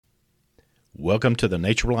Welcome to the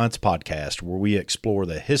Nature Reliance Podcast, where we explore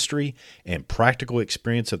the history and practical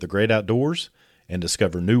experience of the great outdoors and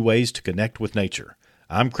discover new ways to connect with nature.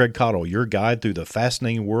 I'm Craig Cottle, your guide through the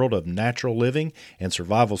fascinating world of natural living and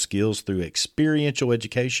survival skills through experiential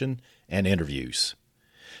education and interviews.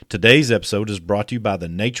 Today's episode is brought to you by the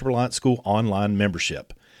Nature Reliance School Online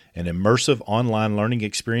Membership, an immersive online learning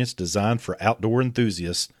experience designed for outdoor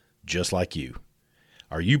enthusiasts just like you.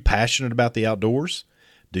 Are you passionate about the outdoors?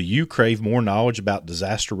 Do you crave more knowledge about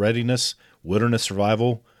disaster readiness, wilderness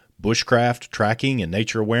survival, bushcraft, tracking, and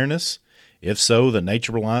nature awareness? If so, the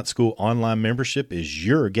Nature Reliance School Online Membership is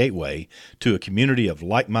your gateway to a community of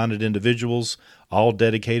like-minded individuals, all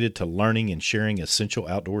dedicated to learning and sharing essential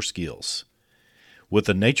outdoor skills. With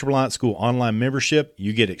the Nature Reliance School Online Membership,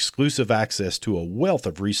 you get exclusive access to a wealth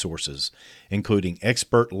of resources, including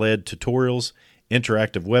expert-led tutorials,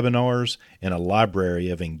 interactive webinars, and a library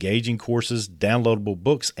of engaging courses, downloadable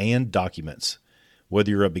books, and documents. Whether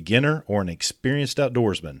you're a beginner or an experienced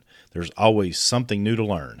outdoorsman, there's always something new to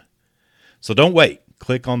learn. So don't wait.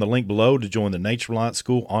 Click on the link below to join the Nature Reliance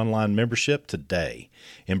School Online Membership today.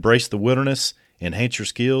 Embrace the wilderness, enhance your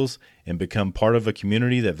skills, and become part of a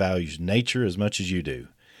community that values nature as much as you do.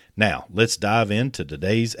 Now, let's dive into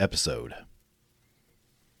today's episode.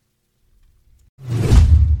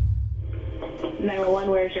 911,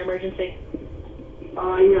 where's your emergency?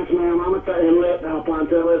 Yes, ma'am. I'm at the inlet, Alpine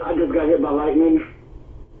Inlet. I just got hit by lightning.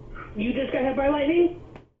 You just got hit by lightning?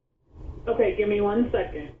 Okay, give me 1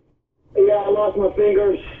 second. Yeah, I lost my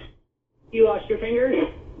fingers. You lost your fingers?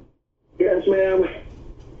 Yes, ma'am.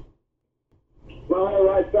 My whole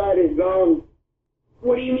right side is gone.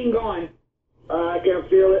 What do you mean gone? I can't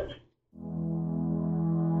feel it.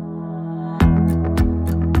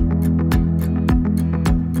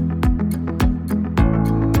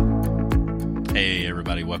 Hey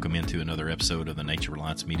everybody, welcome into another episode of the Nature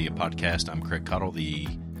Reliance Media Podcast. I'm Craig Cottle, the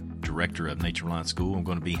director of Nature Reliance School. I'm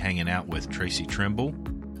going to be hanging out with Tracy Trimble,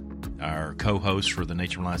 our co-host for the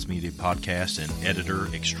Nature Reliance Media Podcast and editor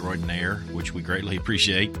extraordinaire, which we greatly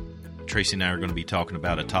appreciate. Tracy and I are going to be talking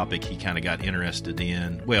about a topic he kind of got interested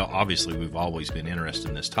in. Well, obviously we've always been interested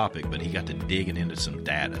in this topic, but he got to digging into some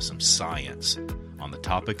data, some science on the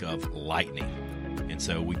topic of lightning. And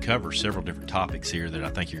so we cover several different topics here that I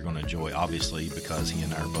think you're going to enjoy, obviously, because he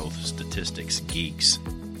and I are both statistics geeks.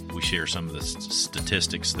 We share some of the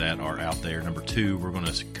statistics that are out there. Number two, we're going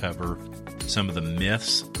to cover some of the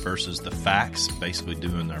myths versus the facts, basically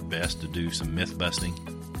doing our best to do some myth busting.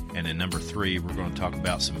 And then number three, we're going to talk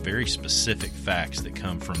about some very specific facts that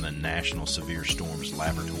come from the National Severe Storms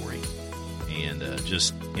Laboratory. And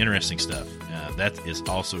just interesting stuff. That is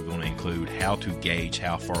also going to include how to gauge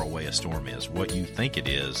how far away a storm is. What you think it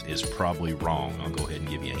is probably wrong. I'll go ahead and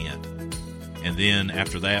give you a hint. And then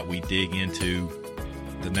after that, we dig into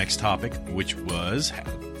the next topic, which was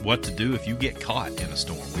what to do if you get caught in a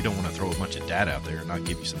storm. We don't want to throw a bunch of data out there and not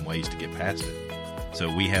give you some ways to get past it.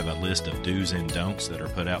 So we have a list of do's and don'ts that are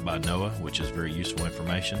put out by NOAA, which is very useful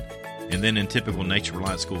information. And then in typical Nature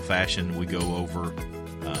Reliance School fashion, we go over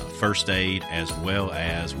first aid, as well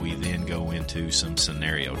as we then go into some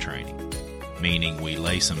scenario training, meaning we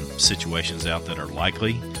lay some situations out that are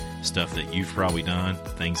likely, stuff that you've probably done,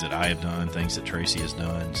 things that I have done, things that Tracy has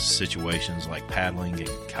done, situations like paddling and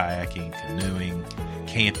kayaking, canoeing,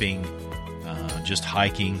 camping, just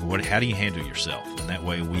hiking. How do you handle yourself? And that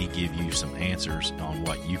way we give you some answers on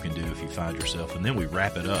what you can do if you find yourself. And then we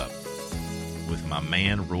wrap it up with my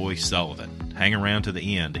man, Roy Sullivan. Hang around to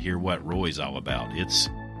the end to hear what Roy's all about. It's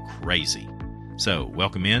crazy. So,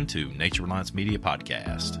 welcome into Nature Reliance Media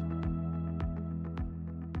Podcast.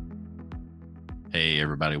 Hey,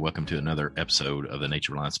 everybody. Welcome to another episode of the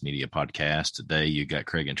Nature Reliance Media Podcast. Today, you got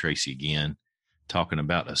Craig and Tracy again talking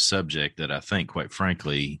about a subject that I think, quite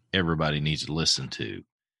frankly, everybody needs to listen to.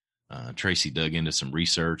 Tracy dug into some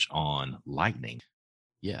research on lightning.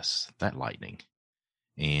 Yes, that lightning.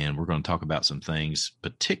 And we're going to talk about some things,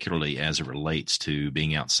 particularly as it relates to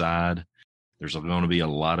being outside. There's going to be a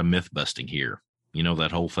lot of myth busting here. You know,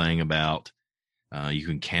 that whole thing about you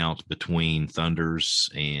can count between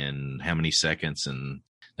thunders and how many seconds, and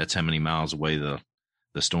that's how many miles away the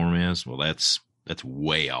storm is. Well, that's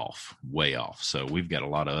way off. So we've got a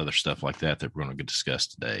lot of other stuff like that we're going to discuss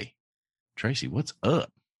today. Tracy, what's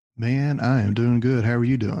up? Man, I am doing good. How are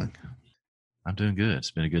you doing? I'm doing good.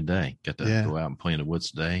 It's been a good day. Got to go out and play in the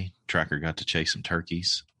woods today. Tracker got to chase some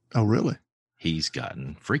turkeys. Oh, really? He's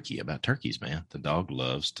gotten freaky about turkeys, man. The dog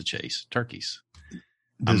loves to chase turkeys.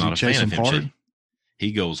 Does I'm not he a chase fan them of him. hard?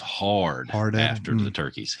 He goes hard at after the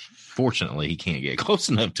turkeys. Fortunately, he can't get close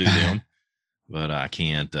enough to them. but I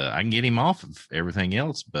can't. I can get him off of everything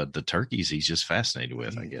else, but the turkeys he's just fascinated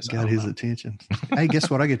with. I guess Got his attention. Hey, guess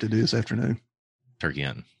what I get to do this afternoon? Turkey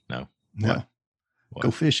hunting? No. No. What?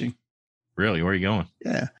 Go fishing. Really? Where are you going?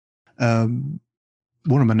 Yeah.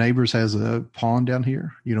 One of my neighbors has a pond down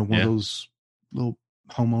here. You know, one of those little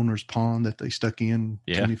homeowners pond that they stuck in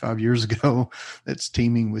 25 years ago that's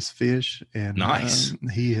teeming with fish. And nice.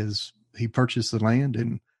 He purchased the land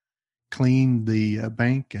and cleaned the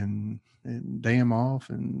bank and dam off,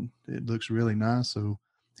 and it looks really nice. So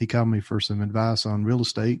he called me for some advice on real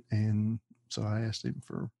estate, and so I asked him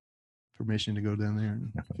for permission to go down there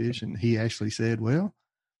and fish. And he actually said, well,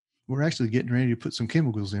 we're actually getting ready to put some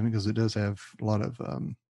chemicals in it because it does have a lot of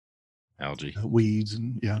algae, weeds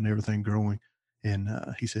and everything growing. And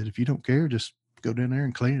he said, if you don't care, just go down there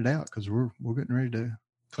and clean it out because we're getting ready to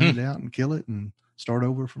clean it out and kill it and start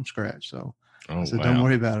over from scratch. So I said, don't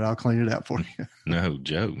worry about it. I'll clean it out for you. No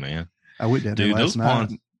joke, man. I went down there last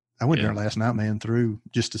night. I went there last night, man, through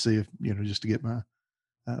just to see if, just to get my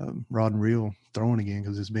rod and reel throwing again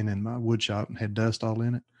because it's been in my wood shop and had dust all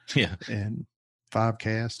in it. Yeah. And 5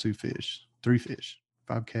 casts, 2 fish, 3 fish,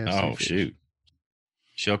 5 casts. Oh, shoot.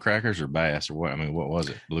 Shell crackers or bass or what? I mean, what was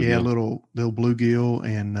it? Bluegill? Little bluegill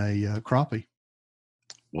and a crappie.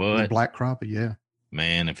 What? Black crappie, yeah.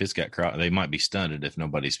 Man, if it's got crappie, they might be stunted if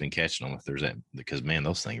nobody's been catching them. If there's that, because man,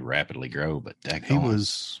 those things rapidly grow. But he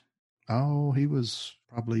was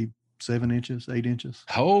probably 7 inches, 8 inches.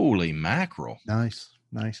 Holy mackerel! Nice.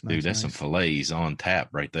 Dude, that's some fillets on tap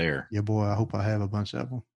right there. Yeah, boy, I hope I have a bunch of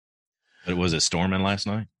them. But was it storming last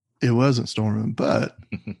night? It wasn't storming, but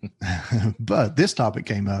but this topic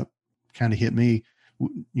came up, kind of hit me,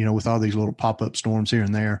 with all these little pop-up storms here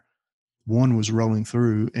and there. One was rolling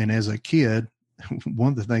through, and as a kid, one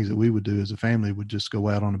of the things that we would do as a family would just go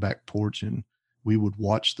out on the back porch and we would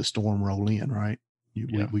watch the storm roll in, right?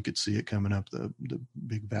 We could see it coming up the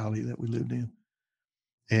big valley that we lived in.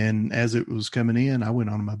 And as it was coming in, I went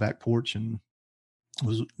on my back porch and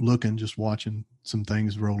was looking, just watching some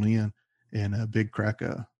things roll in, and a big crack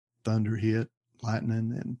of thunder hit,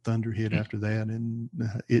 lightning and thunder hit after that. And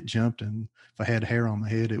it jumped, and if I had hair on my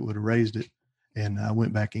head, it would have raised it. And I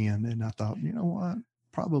went back in and I thought, you know what?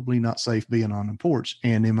 Probably not safe being on the porch.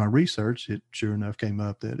 And in my research, it sure enough came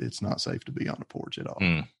up that it's not safe to be on the porch at all.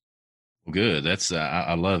 Well, good. That's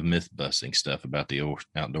I love myth busting stuff about the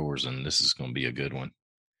outdoors, and this is going to be a good one.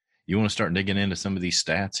 You want to start digging into some of these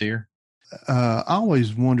stats here? I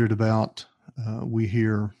always wondered about, we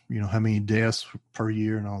hear, how many deaths per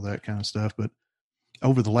year and all that kind of stuff. But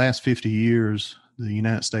over the last 50 years, the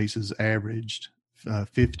United States has averaged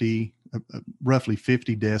roughly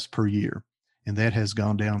 50 deaths per year. And that has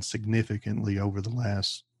gone down significantly over the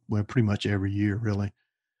last, pretty much every year, really.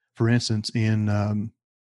 For instance, in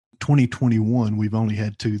 2021, we've only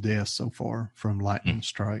had 2 deaths so far from lightning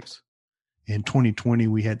strikes. In 2020,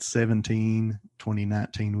 we had 17.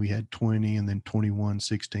 2019, we had 20, and then 21,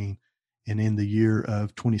 16. And in the year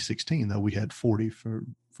of 2016, though, we had 40. For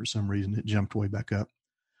some reason, it jumped way back up.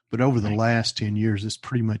 But over the last 10 years, it's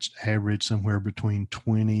pretty much averaged somewhere between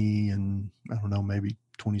 20 and, I don't know, maybe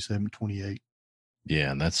 27, 28.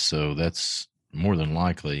 Yeah, that's more than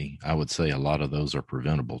likely. I would say a lot of those are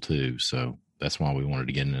preventable too. So that's why we wanted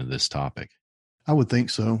to get into this topic. I would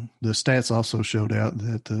think so. The stats also showed out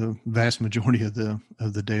that the vast majority of the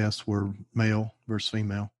deaths were male versus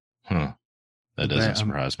female. Huh. That doesn't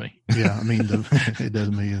surprise me. Yeah, I mean, it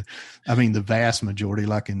doesn't mean. I mean, the vast majority,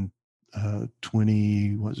 like in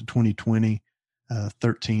 2020,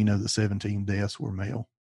 13 of the 17 deaths were male.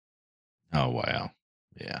 Oh wow.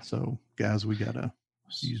 Yeah. So guys, we gotta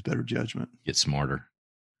use better judgment. Get smarter.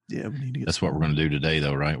 Yeah, we need to get. That's smarter. what we're going to do today,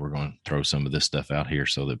 though, right? We're going to throw some of this stuff out here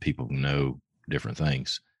so that people know different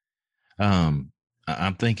things. I'm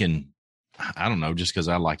thinking, I don't know, just because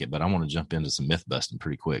I like it, but I want to jump into some myth busting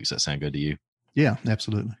pretty quick. Does that sound good to you? Yeah,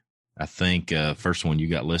 absolutely. I think first one you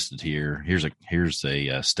got listed here. Here's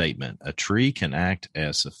a statement: a tree can act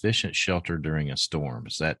as sufficient shelter during a storm.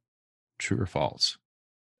 Is that true or false?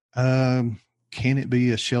 Can it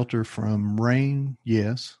be a shelter from rain?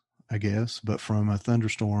 Yes, I guess. But from a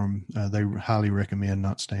thunderstorm, they highly recommend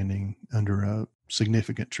not standing under a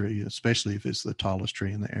significant tree, especially if it's the tallest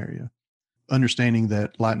tree in the area. Understanding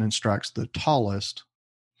that lightning strikes the tallest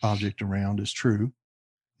object around is true.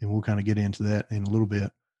 And we'll kind of get into that in a little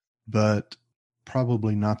bit. But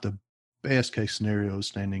probably not the best case scenario is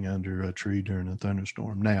standing under a tree during a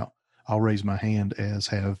thunderstorm. Now, I'll raise my hand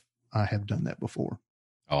I have done that before.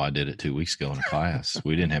 Oh, I did it 2 weeks ago in a class.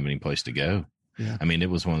 We didn't have any place to go. Yeah. I mean, it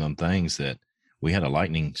was one of them things that we had a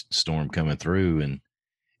lightning storm coming through, and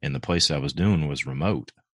the place I was doing was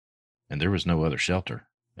remote, and there was no other shelter.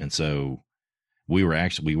 And so we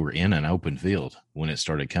were in an open field when it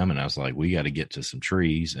started coming. I was like, we got to get to some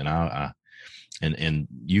trees. And and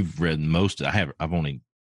you've read most. I've only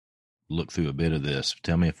looked through a bit of this.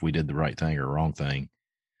 Tell me if we did the right thing or wrong thing.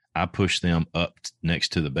 I pushed them up next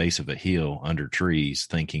to the base of a hill under trees,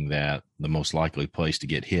 thinking that the most likely place to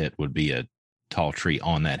get hit would be a tall tree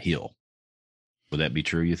on that hill. Would that be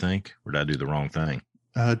true, you think? Or did I do the wrong thing?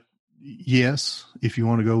 Yes. If you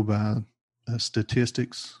want to go by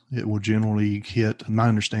statistics, it will generally hit, my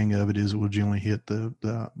understanding of it is it will generally hit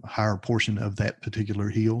the higher portion of that particular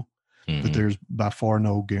hill, but there's by far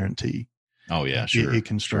no guarantee. Oh, yeah, sure. It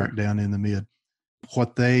can strike down in the mid.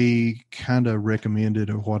 What they kind of recommended,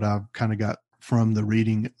 or what I've kind of got from the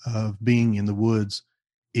reading of being in the woods,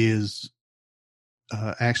 is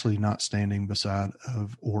actually not standing beside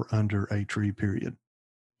of or under a tree, period.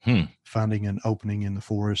 Finding an opening in the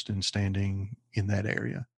forest and standing in that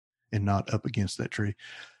area and not up against that tree,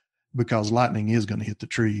 because lightning is going to hit the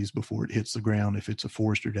trees before it hits the ground if it's a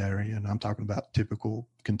forested area. And I'm talking about typical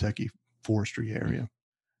Kentucky forestry area.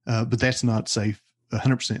 But that's not safe,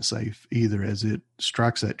 100% safe either, as it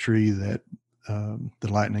strikes that tree that the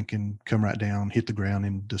lightning can come right down, hit the ground,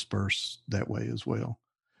 and disperse that way as well.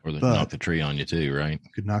 Or knock the tree on you too, right?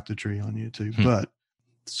 Could knock the tree on you too. But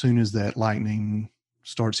as soon as that lightning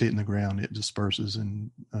starts hitting the ground, it disperses and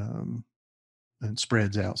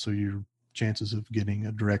spreads out. So your chances of getting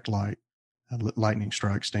a direct lightning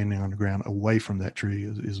strike standing on the ground away from that tree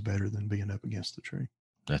is better than being up against the tree.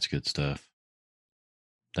 That's good stuff.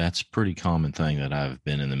 That's a pretty common thing that I've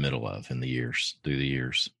been in the middle of through the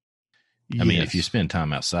years. I mean, if you spend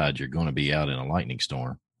time outside, you're going to be out in a lightning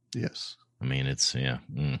storm. Yes. I mean, it's, yeah.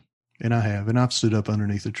 And I've stood up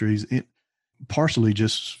underneath the trees, partially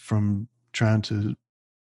just from trying to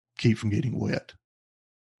keep from getting wet.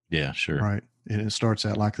 Yeah, sure. Right. And it starts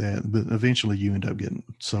out like that, but eventually you end up getting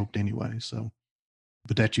soaked anyway. So,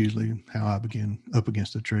 but that's usually how I begin up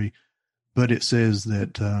against a tree. But it says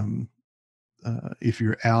that if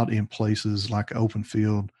you're out in places like open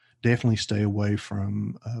field, definitely stay away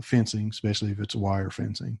from fencing, especially if it's wire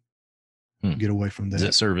fencing. Get away from that. Does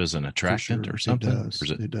it serve as an attractant or something?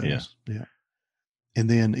 It does. Yeah. And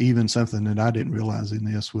then even something that I didn't realize in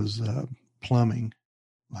this was plumbing.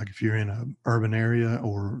 Like if you're in an urban area,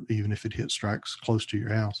 or even if it strikes close to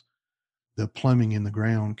your house, the plumbing in the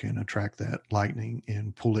ground can attract that lightning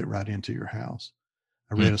and pull it right into your house.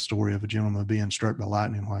 I read a story of a gentleman being struck by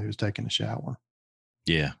lightning while he was taking a shower.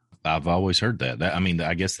 Yeah. I've always heard that.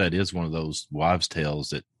 I guess that is one of those wives' tales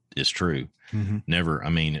that is true. Never,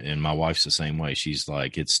 and my wife's the same way. She's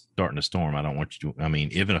like, it's starting to storm. I don't want you to,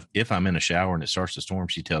 even if I'm in a shower and it starts to storm,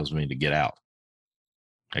 she tells me to get out.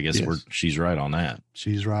 I guess she's right on that.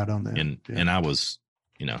 She's right on that. And I was,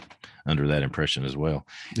 under that impression as well.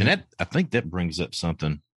 And that, I think that brings up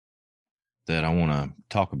something that I want to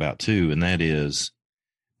talk about too. And that is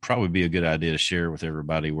probably be a good idea to share with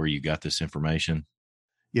everybody where you got this information.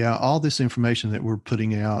 Yeah. All this information that we're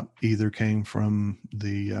putting out either came from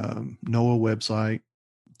the NOAA website,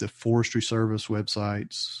 the Forestry Service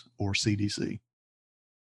websites, or CDC.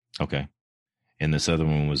 Okay. And this other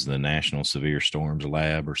one was the National Severe Storms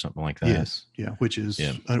Lab or something like that. Yes. Yeah. Which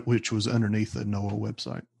was underneath the NOAA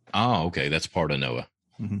website. Oh, okay. That's part of NOAA.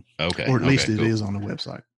 Okay. Or at least it is on the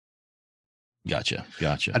website. Gotcha.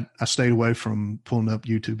 I stayed away from pulling up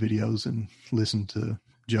YouTube videos and listened to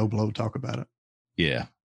Joe Blow talk about it. Yeah.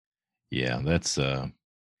 Yeah. That's, well,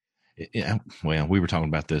 we were talking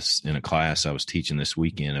about this in a class I was teaching this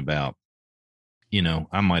weekend about,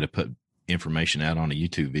 I might have put information out on a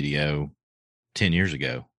YouTube video 10 years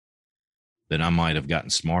ago that I might have gotten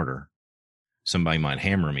smarter. Somebody might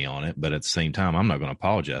hammer me on it, but at the same time, I'm not going to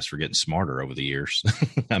apologize for getting smarter over the years.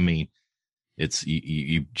 It's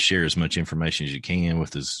you share as much information as you can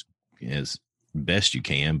with as best you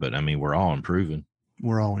can, but we're all improving.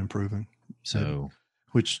 So,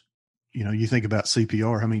 which, you think about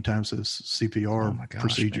CPR, how many times has CPR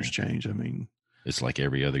procedures change? It's like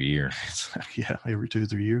every other year. Every 2 or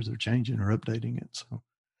 3 years they're changing or updating it. So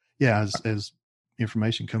as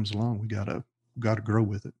information comes along, we gotta grow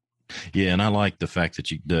with it. Yeah. And I like the fact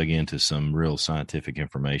that you dug into some real scientific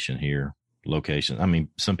information here. Location.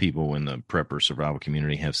 Some people in the prepper survival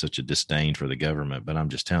community have such a disdain for the government, but I'm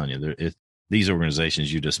just telling you, these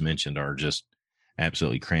organizations you just mentioned are just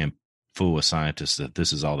absolutely crammed full of scientists that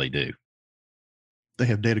this is all they do. They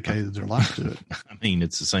have dedicated their life to it.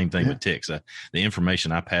 It's the same thing with ticks. The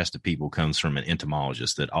information I pass to people comes from an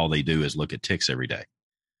entomologist that all they do is look at ticks every day.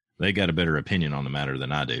 They got a better opinion on the matter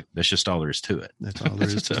than I do. That's just all there is to it. That's all there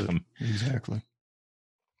is to it. Exactly.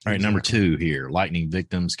 All right, number 2 here. Lightning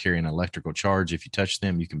victims carry an electrical charge. If you touch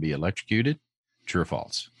them, you can be electrocuted. True or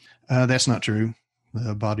false? That's not true.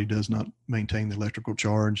 The body does not maintain the electrical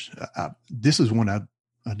charge. This is one I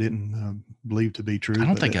didn't believe to be true. I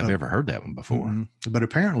don't think I've ever heard that one before. But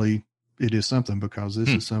apparently it is something, because this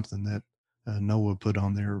is something that NOAA put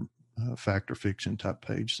on their fact or fiction type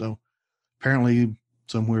page. So apparently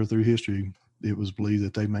somewhere through history, it was believed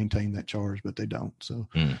that they maintain that charge, but they don't. So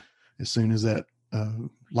as soon as that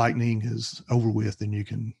lightning is over with, then you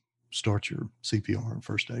can start your CPR and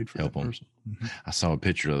first aid for that person. Mm-hmm. I saw a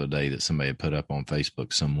picture the other day that somebody had put up on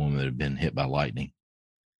Facebook. Some woman that had been hit by lightning.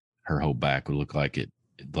 Her whole back would look like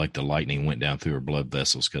like the lightning went down through her blood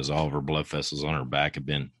vessels, because all of her blood vessels on her back had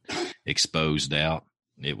been exposed out.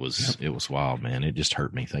 It was wild, man. It just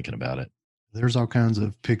hurt me thinking about it. There's all kinds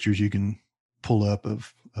of pictures you can pull up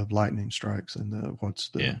of lightning strikes and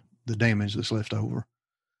the damage that's left over.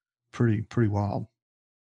 Pretty wild.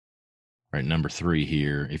 Right, number 3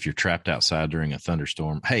 here. If you're trapped outside during a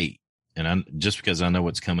thunderstorm, hey, and just because I know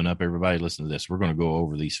what's coming up, everybody listen to this. We're going to go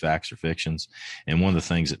over these facts or fictions. And one of the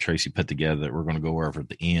things that Tracy put together that we're going to go over at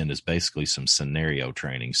the end is basically some scenario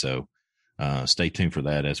training. So stay tuned for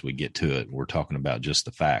that as we get to it. We're talking about just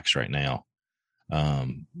the facts right now.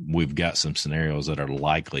 We've got some scenarios that are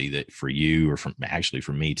likely that for you, or for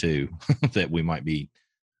me too, that we might be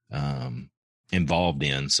involved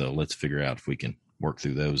in. So let's figure out if we can work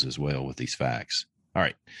through those as well with these facts. All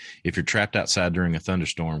right. If you're trapped outside during a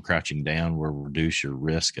thunderstorm, crouching down will reduce your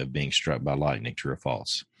risk of being struck by lightning. True or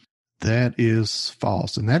false? That is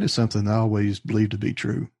false. And that is something I always believed to be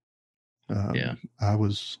true. I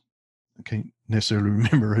can't necessarily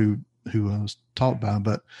remember who I was taught by,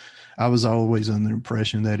 but I was always under the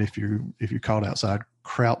impression that if you're caught outside,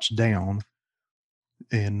 crouch down,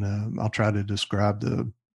 and I'll try to describe the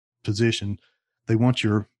position. They want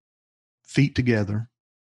your feet together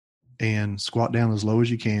and squat down as low as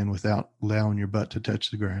you can without allowing your butt to touch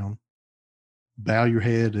the ground. Bow your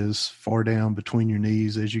head as far down between your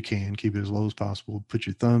knees as you can. Keep it as low as possible. Put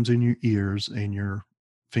your thumbs in your ears and your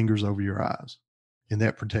fingers over your eyes. And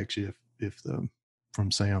that protects you from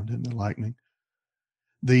sound and the lightning.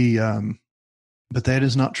 But that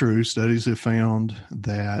is not true. Studies have found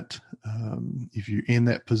that if you're in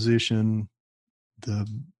that position, the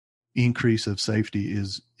increase of safety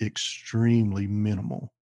is extremely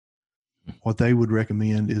minimal. What they would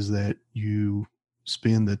recommend is that you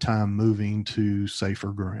spend the time moving to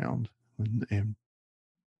safer ground and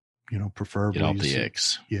preferably get off the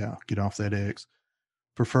X. Yeah, get off that X.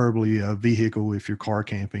 Preferably a vehicle. If you're car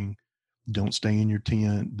camping, don't stay in your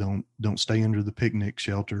tent. Don't stay under the picnic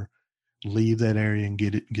shelter. Leave that area and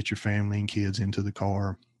get your family and kids into the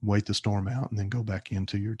car. Wait the storm out, and then go back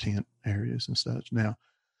into your tent areas and such. Now,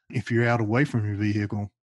 if you're out away from your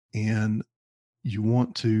vehicle and you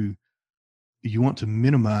want to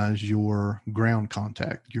minimize your ground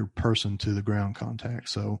contact, your person to the ground contact.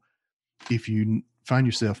 So if you find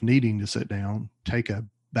yourself needing to sit down, take a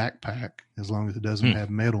backpack, as long as it doesn't have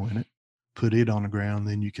metal in it, put it on the ground,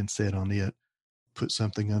 then you can sit on it. Put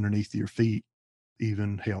something underneath your feet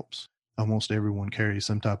even helps. Almost everyone carries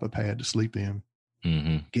some type of pad to sleep in.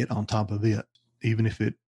 Mm-hmm. Get on top of it. Even if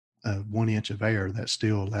it 1 inch of air, that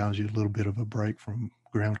still allows you a little bit of a break from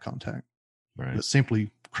ground contact. Right. But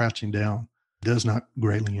simply crouching down does not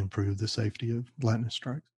greatly improve the safety of lightning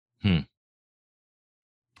strikes. All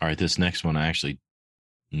right. This next one I actually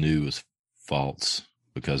knew was false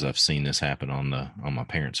because I've seen this happen on my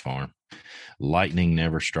parents' farm. Lightning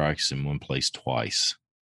never strikes in one place twice.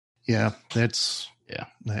 Yeah, I've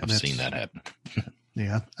seen that happen.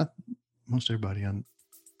 Yeah. Most everybody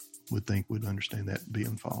would think would understand that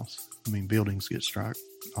being false. I mean, buildings get struck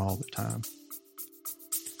all the time.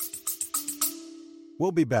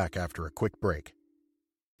 We'll be back after a quick break.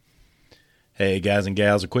 Hey guys and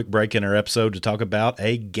gals, a quick break in our episode to talk about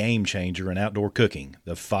a game changer in outdoor cooking,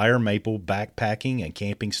 the Fire Maple backpacking and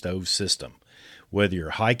camping stove system. Whether you're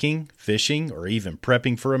hiking, fishing, or even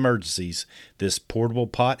prepping for emergencies, this portable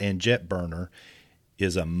pot and jet burner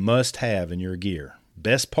is a must-have in your gear.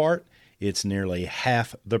 Best part, it's nearly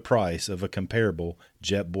half the price of a comparable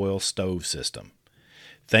Jetboil stove system.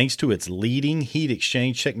 Thanks to its leading heat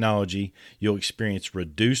exchange technology, you'll experience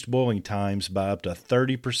reduced boiling times by up to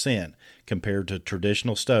 30% compared to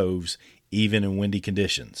traditional stoves, even in windy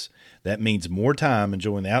conditions. That means more time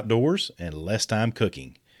enjoying the outdoors and less time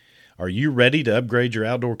cooking. Are you ready to upgrade your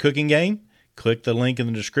outdoor cooking game? Click the link in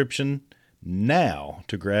the description now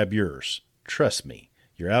to grab yours. Trust me,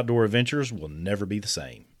 your outdoor adventures will never be the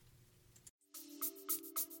same.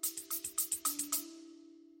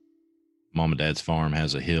 Mom and Dad's farm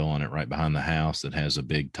has a hill on it right behind the house that has a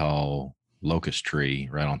big, tall locust tree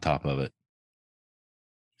right on top of it.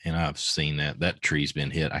 And I've seen that tree's been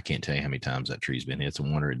hit. I can't tell you how many times that tree's been hit. It's a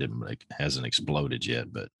wonder it hasn't exploded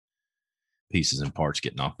yet, but pieces and parts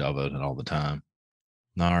get knocked off of it all the time.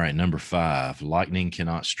 All right, number 5, lightning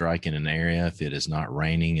cannot strike in an area if it is not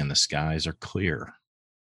raining and the skies are clear.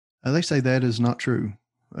 They say that is not true.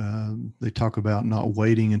 They talk about not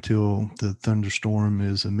waiting until the thunderstorm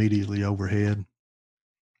is immediately overhead.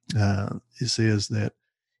 It says that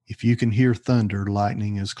if you can hear thunder,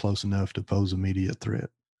 lightning is close enough to pose immediate threat.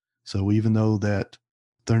 So even though that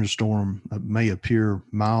thunderstorm may appear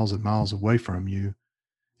miles and miles away from you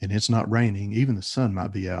and it's not raining, even the sun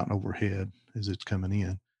might be out overhead as it's coming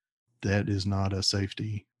in. That is not a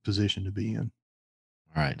safety position to be in.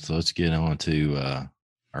 All right, so let's get on to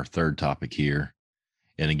our third topic here.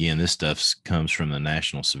 And again, this stuff comes from the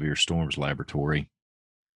National Severe Storms Laboratory.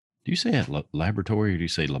 Do you say laboratory or do you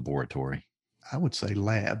say laboratory? I would say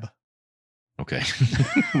lab. Okay.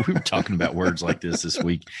 We were talking about words like this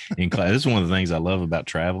week in class. This is one of the things I love about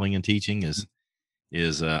traveling and teaching is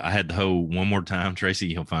I had the whole one more time, Tracy,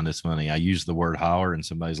 you'll find this funny. I used the word holler and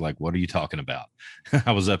somebody's like, what are you talking about?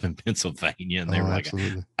 I was up in Pennsylvania and they were like,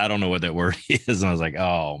 absolutely. I don't know what that word is. And I was like,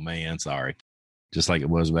 oh man, sorry. Just like it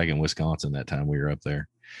was back in Wisconsin that time we were up there.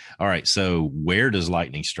 All right. So where does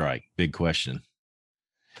lightning strike? Big question.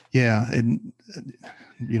 Yeah. And,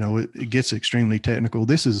 it gets extremely technical.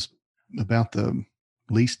 This is about the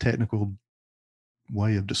least technical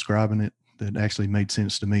way of describing it that actually made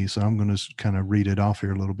sense to me. So I'm going to kind of read it off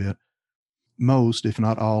here a little bit. Most, if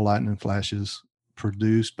not all, lightning flashes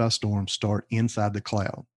produced by storms start inside the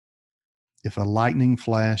cloud. If a lightning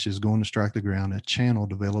flash is going to strike the ground, a channel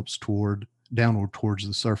develops downward towards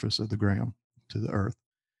the surface of the ground, to the earth.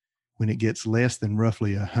 When it gets less than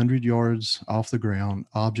roughly 100 yards off the ground,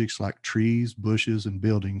 objects like trees, bushes, and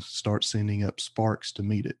buildings start sending up sparks to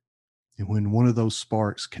meet it. And when one of those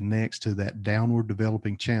sparks connects to that downward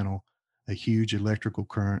developing channel, a huge electrical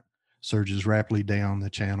current surges rapidly down the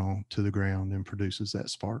channel to the ground and produces that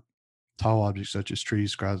spark. Tall objects such as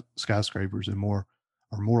trees, skyscrapers, and more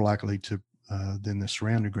are more likely than the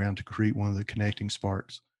surrounding ground to create one of the connecting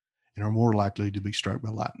sparks and are more likely to be struck by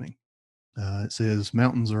lightning. It says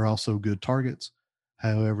mountains are also good targets.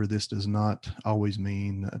 However, this does not always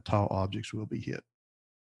mean tall objects will be hit.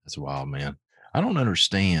 That's wild, man. I don't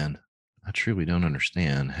understand. I truly don't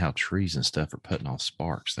understand how trees and stuff are putting off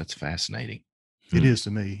sparks. That's fascinating. It is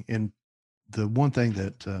to me. And the one thing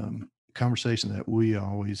that conversation that we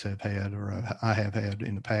always have had, or I have had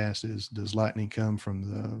in the past, is does lightning come from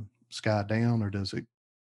the sky down or does it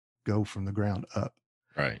go from the ground up?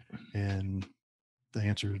 Right. And the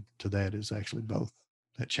answer to that is actually both.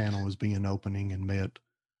 That channel is being opening and met.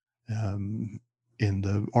 In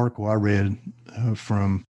the article I read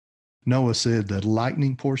from NOAA said the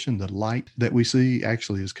lightning portion, the light that we see,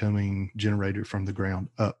 actually is generated from the ground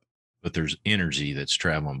up. But there's energy that's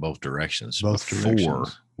traveling both directions Before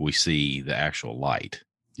we see the actual light.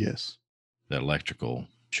 Yes. The electrical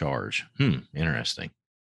charge. Interesting.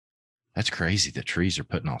 That's crazy. The trees are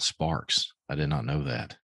putting off sparks. I did not know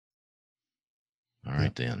that. All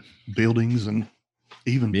right, then. Buildings and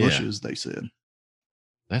even bushes, they said.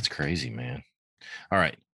 That's crazy, man. All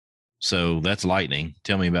right. So that's lightning.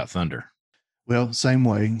 Tell me about thunder. Well, same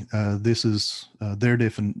way. This is their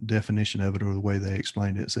definition of it, or the way they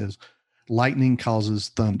explained it. It says lightning causes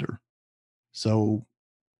thunder. So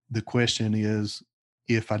the question is,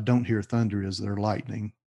 if I don't hear thunder, is there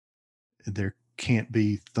lightning? There can't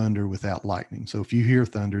be thunder without lightning. So if you hear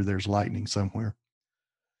thunder, there's lightning somewhere.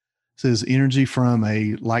 It says energy from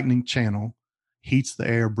a lightning channel heats the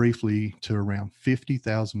air briefly to around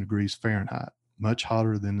 50,000 degrees Fahrenheit, much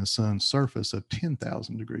hotter than the sun's surface of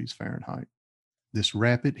 10,000 degrees Fahrenheit. This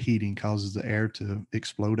rapid heating causes the air to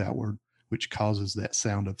explode outward, which causes that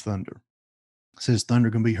sound of thunder. It says thunder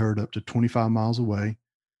can be heard up to 25 miles away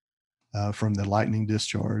from the lightning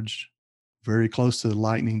discharge. Very close to the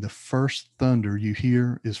lightning, the first thunder you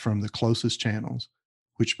hear is from the closest channels,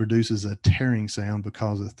 which produces a tearing sound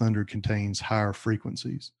because the thunder contains higher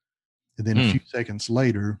frequencies. And then a few seconds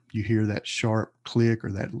later, you hear that sharp click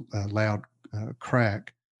or that loud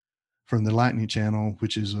crack from the lightning channel,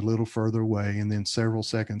 which is a little further away. And then several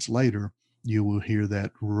seconds later, you will hear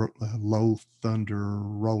that low thunder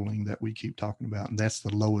rolling that we keep talking about. And that's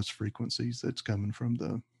the lowest frequencies that's coming from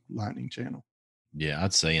the lightning channel. Yeah,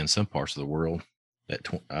 I'd say in some parts of the world that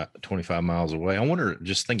 25 miles away. I wonder,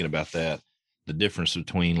 just thinking about that, the difference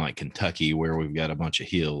between like Kentucky, where we've got a bunch of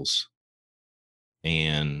hills,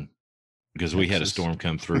 and because we had a storm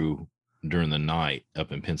come through during the night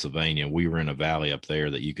up in Pennsylvania. We were in a valley up there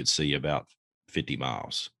that you could see about 50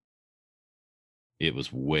 miles. It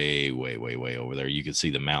was way, way, way, way over there. You could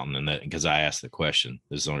see the mountain, and that because I asked the question.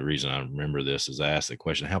 This is the only reason I remember this is I asked the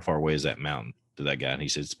question, how far away is that mountain to that guy? And he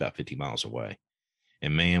said it's about 50 miles away.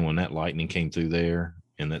 And man, when that lightning came through there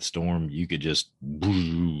in that storm, you could just, I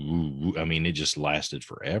mean, it just lasted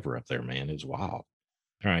forever up there, man. It was wild.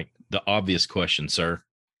 All right. The obvious question, sir.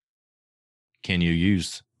 Can you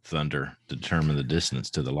use thunder to determine the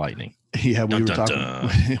distance to the lightning? Yeah, we were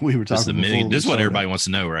talking. We were talking. This is what everybody wants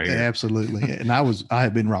to know, right here. Absolutely, and I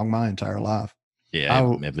had been wrong my entire life. Yeah,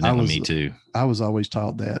 evidently me too. I was always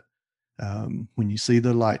taught that when you see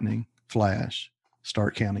the lightning flash,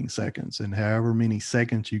 start counting seconds, and however many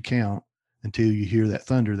seconds you count until you hear that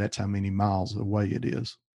thunder, that's how many miles away it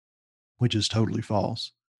is, which is totally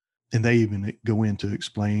false. And they even go into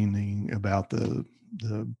explaining about the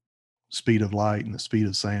speed of light and the speed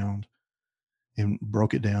of sound, and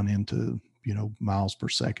broke it down into, miles per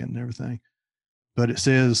second and everything. But it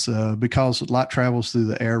says, because light travels through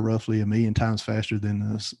the air roughly 1 million times faster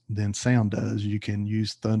than sound does, you can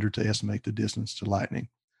use thunder to estimate the distance to lightning.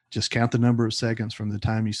 Just count the number of seconds from the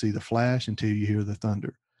time you see the flash until you hear the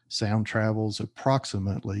thunder. Sound travels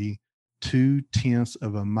approximately 0.2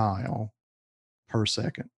 of a mile per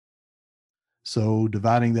second. So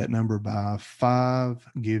dividing that number by 5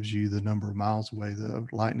 gives you the number of miles away the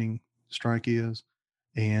lightning strike is.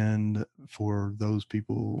 And for those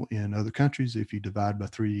people in other countries, if you divide by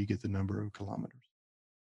 3, you get the number of kilometers.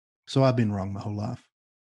 So I've been wrong my whole life.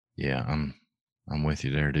 Yeah, I'm with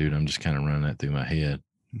you there, dude. I'm just kind of running that through my head.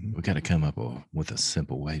 Mm-hmm. We got to come up with a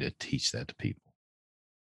simple way to teach that to people.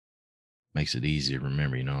 Makes it easy to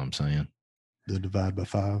remember, you know what I'm saying? The divide by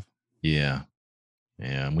 5. Yeah.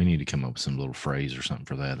 Yeah, we need to come up with some little phrase or something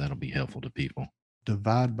for that. That'll be helpful to people.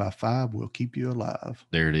 Divide by 5 will keep you alive.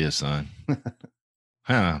 There it is, son.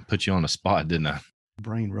 Put you on the spot, didn't I?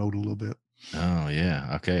 Brain rolled a little bit. Oh,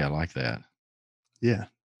 yeah. Okay, I like that. Yeah.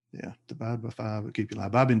 Divide by 5 will keep you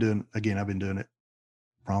alive. I've been doing it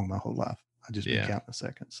wrong my whole life. I just been counting a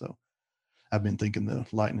second. So I've been thinking the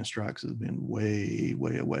lightning strikes have been way,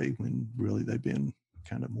 way away when really they've been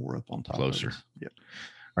kind of more up on top. Closer. Of us. Yep.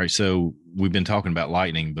 All right. So we've been talking about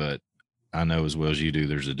lightning, but I know as well as you do,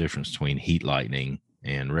 there's a difference between heat lightning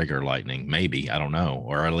and regular lightning. Maybe, I don't know,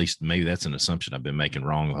 or at least maybe that's an assumption I've been making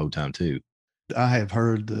wrong the whole time too. I have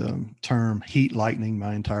heard the term heat lightning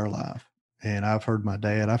my entire life. And I've heard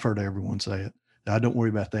I've heard everyone say it. Don't worry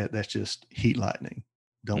about that. That's just heat lightning.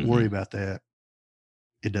 Don't worry about that.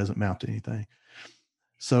 It doesn't mount to anything.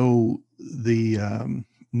 So the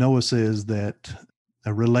NOAA says that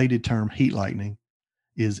a related term, heat lightning,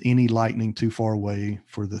 is any lightning too far away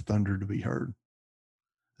for the thunder to be heard.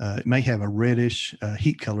 It may have a reddish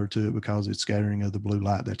heat color to it because it's scattering of the blue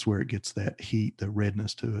light. That's where it gets that heat, the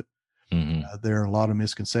redness to it. Mm-hmm. There are a lot of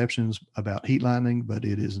misconceptions about heat lightning, but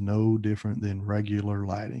it is no different than regular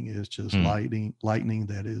lightning. It's just lightning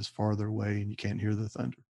that is farther away and you can't hear the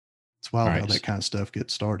thunder. It's wild how that kind of stuff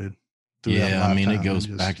gets started. Yeah, I mean, it goes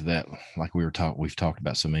back to that, like we've talked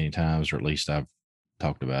about so many times, or at least I've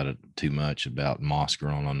talked about it too much, about moss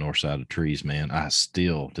growing on the north side of trees, man. I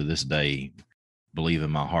still, to this day, believe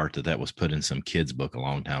in my heart that was put in some kid's book a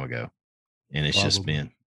long time ago. And it's just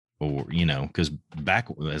been, because back,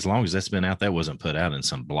 as long as that's been out, that wasn't put out in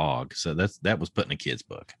some blog. So that was put in a kid's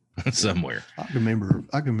book somewhere. I can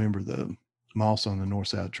remember the moss on the north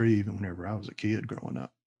side tree even whenever I was a kid growing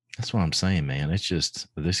up. That's what I'm saying, man. It's just,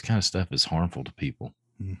 this kind of stuff is harmful to people.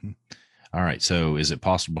 Mm-hmm. All right. So is it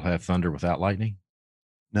possible to have thunder without lightning?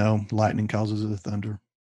 No, lightning causes the thunder.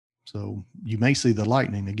 So you may see the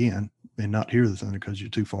lightning again and not hear the thunder because you're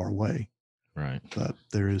too far away. Right. But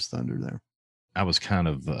there is thunder there. I was kind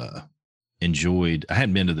of enjoyed. I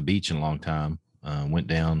hadn't been to the beach in a long time. Went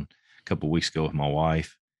down a couple of weeks ago with my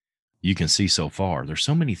wife. You can see so far. There's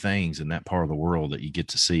so many things in that part of the world that you get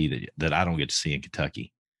to see that I don't get to see in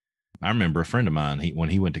Kentucky. I remember a friend of mine, when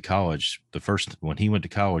he went to college,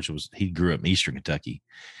 he grew up in Eastern Kentucky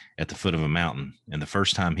at the foot of a mountain. And the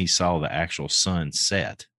first time he saw the actual sun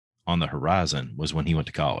set on the horizon was when he went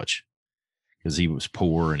to college, because he was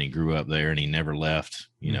poor and he grew up there and he never left,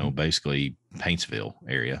 basically Paintsville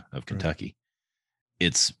area of Kentucky. Right.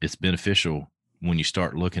 It's beneficial when you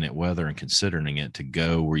start looking at weather and considering it to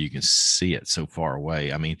go where you can see it so far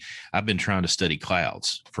away. I mean, I've been trying to study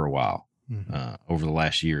clouds for a while. Over the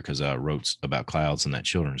last year, because I wrote about clouds in that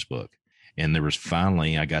children's book. And there was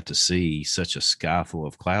finally, I got to see such a sky full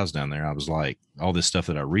of clouds down there. I was like, all this stuff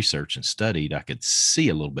that I researched and studied, I could see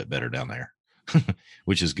a little bit better down there,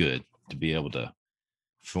 which is good to be able to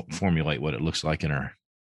formulate what it looks like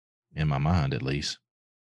in my mind, at least.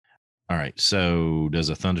 All right. So does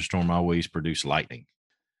a thunderstorm always produce lightning?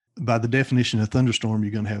 by the definition of thunderstorm,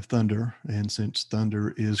 you're going to have thunder. And since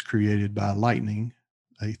thunder is created by lightning,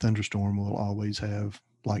 a thunderstorm will always have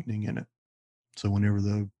lightning in it. So whenever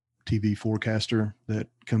the TV forecaster that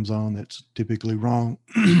comes on, that's typically wrong,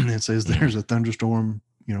 and says there's a thunderstorm,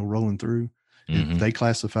 rolling through, if they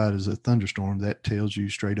classify it as a thunderstorm, that tells you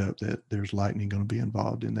straight up that there's lightning going to be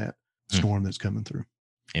involved in that storm that's coming through.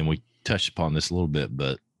 And we touched upon this a little bit,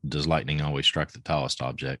 but does lightning always strike the tallest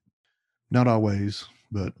object? Not always,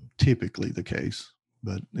 but typically the case.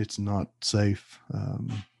 But it's not safe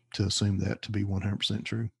to assume that to be 100%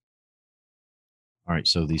 true. All right.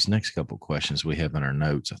 So these next couple of questions we have in our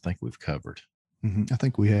notes, I think we've covered. I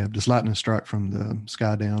think we have. Does lightning strike from the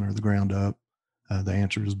sky down or the ground up? The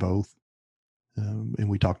answer is both. And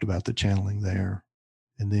we talked about the channeling there.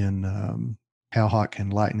 And then how hot can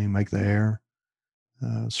lightning make the air?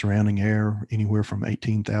 Surrounding air anywhere from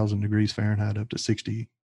 18,000 degrees Fahrenheit up to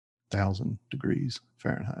 60,000 degrees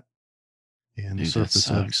Fahrenheit. And Dude, the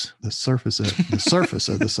surface of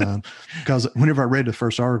the sun, because whenever I read the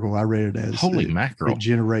first article, I read it as holy mackerel.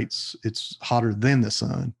 It's hotter than the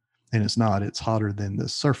sun, and it's not. It's hotter than the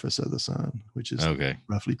surface of the sun, which is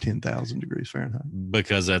roughly 10,000 degrees Fahrenheit.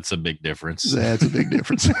 Because that's a big difference. That's a big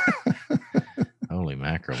difference. Holy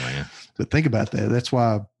mackerel, man! But think about that. That's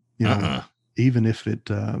why even if it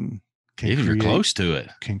you're close to it,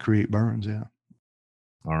 can create burns. Yeah.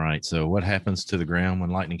 All right. So what happens to the ground when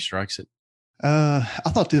lightning strikes it? I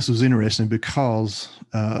thought this was interesting because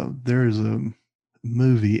there is a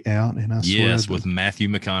movie out, and I swear with Matthew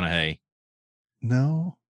McConaughey.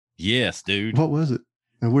 No. Yes, dude. What was it?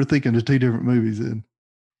 And we're thinking of two different movies. Then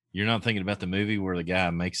you're not thinking about the movie where the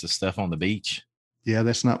guy makes the stuff on the beach. Yeah,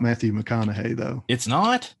 that's not Matthew McConaughey though. It's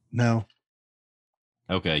not. No.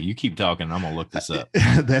 Okay, you keep talking. I'm gonna look this up.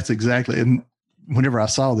 That's exactly. And whenever I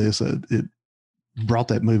saw this, it brought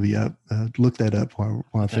that movie up. Look that up while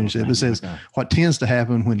I finish it. It says what tends to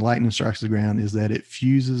happen when lightning strikes the ground is that it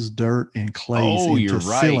fuses dirt and clays into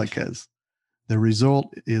silicas. The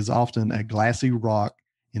result is often a glassy rock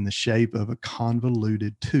in the shape of a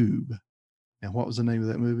convoluted tube. Now, what was the name of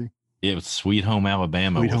that movie? It was Sweet Home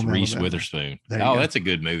Alabama with Reese Witherspoon. Oh, that's a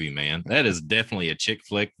good movie, man. That is definitely a chick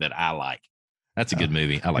flick that I like. That's a good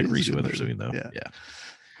movie. I like Reese Witherspoon though. Yeah.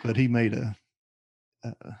 But he made a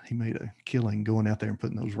killing going out there and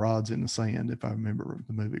putting those rods in the sand, if I remember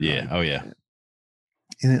the movie. Yeah. Right. Oh yeah.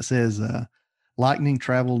 And it says lightning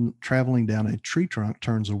traveling down a tree trunk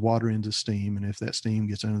turns the water into steam, and if that steam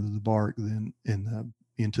gets under the bark, then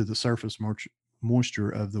into the surface moisture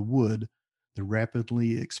of the wood, the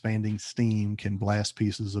rapidly expanding steam can blast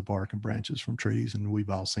pieces of bark and branches from trees. And we've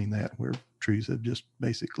all seen that where trees have just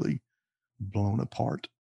basically blown apart.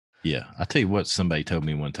 Yeah. I'll tell you what somebody told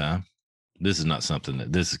me one time. This is not something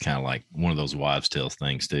this is kind of like one of those wives' tales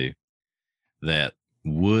things too, that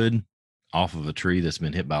wood off of a tree that's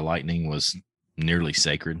been hit by lightning was nearly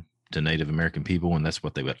sacred to Native American people. And that's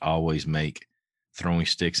what they would always make throwing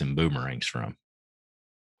sticks and boomerangs from.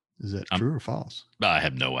 Is that true or false? I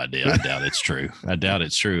have no idea. I doubt it's true. And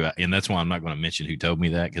that's why I'm not going to mention who told me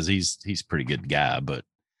that, because he's a pretty good guy, but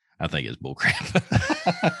I think it's bullcrap.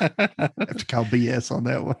 I have to call BS on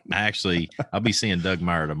that one. Actually, I'll be seeing Doug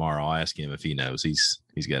Meyer tomorrow. I'll ask him if he knows.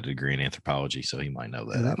 He's got a degree in anthropology, so he might know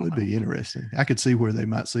that. Yeah, that would be interesting. I could see where they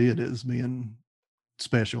might see it as being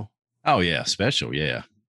special. Oh yeah, special. Yeah,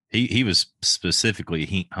 he was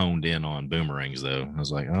specifically honed in on boomerangs, though. I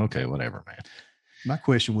was like, okay, whatever, man. My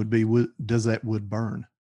question would be, does that wood burn?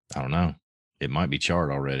 I don't know. It might be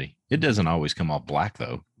charred already. It doesn't always come off black,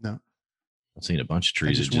 though. No. I've seen a bunch of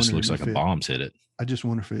trees. It just looks like a bomb's hit it. I just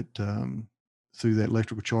wonder if it, through that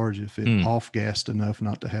electrical charge, if it off-gassed enough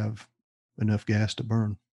not to have enough gas to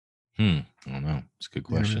burn. I don't know. It's a good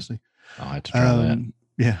question. I'll have to try that.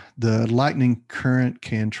 Yeah. The lightning current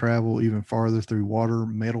can travel even farther through water,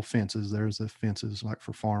 metal fences. There's the fences like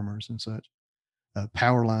for farmers and such,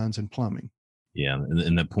 power lines and plumbing. Yeah.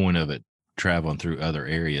 And the point of it traveling through other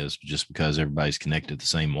areas just because everybody's connected to the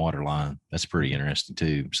same water line. That's pretty interesting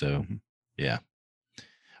too. So, yeah.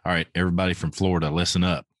 All right, everybody from Florida, listen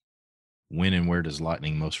up. When and where does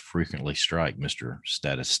lightning most frequently strike, Mr.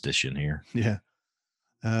 Statistician here? Yeah.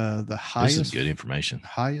 The highest, this is good information.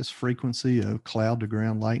 Highest frequency of cloud to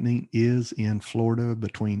ground lightning is in Florida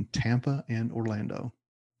between Tampa and Orlando.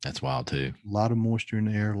 That's wild too. A lot of moisture in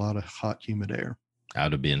the air, a lot of hot, humid air. I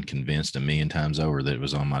would have been convinced 1,000,000 times over that it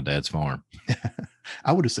was on my dad's farm.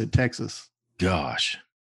 I would have said Texas. Gosh.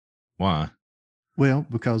 Why? Well,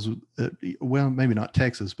 because, maybe not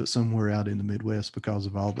Texas, but somewhere out in the Midwest because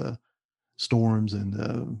of all the storms and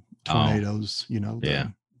the tornadoes,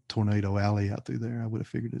 the tornado alley out through there. I would have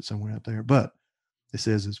figured it somewhere out there. But it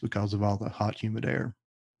says it's because of all the hot, humid air.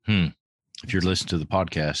 If you're listening to the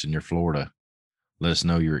podcast and you're Florida, let us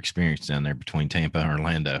know your experience down there between Tampa and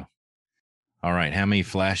Orlando. All right. How many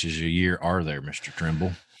flashes a year are there, Mr. Trimble?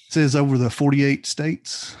 It says over the 48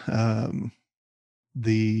 states,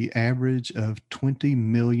 the average of 20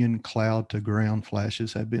 million cloud to ground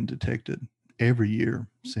flashes have been detected every year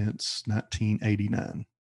since 1989.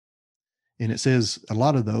 And it says a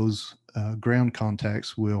lot of those ground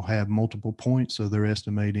contacts will have multiple points. So they're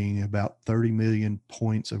estimating about 30 million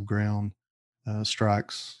points of ground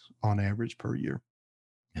strikes on average per year.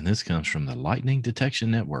 And this comes from the Lightning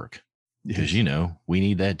Detection Network. Because, Yes. we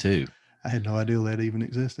need that too. I had no idea that even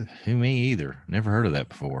existed. Me either. Never heard of that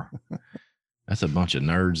before. That's a bunch of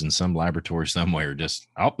nerds in some laboratory somewhere. Just,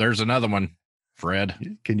 there's another one,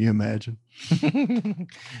 Fred. Can you imagine?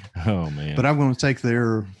 Oh, man. But I'm going to take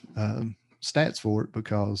their stats for it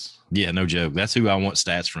because. Yeah, no joke. That's who I want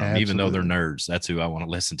stats from. Absolutely. Even though they're nerds, that's who I want to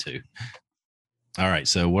listen to. All right.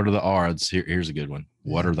 So what are the odds? Here's a good one.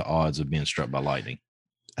 What are the odds of being struck by lightning?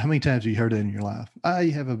 How many times have you heard that in your life?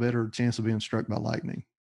 You have a better chance of being struck by lightning.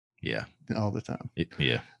 Yeah. All the time.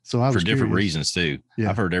 Yeah. So I was for different curious. reasons too. Yeah.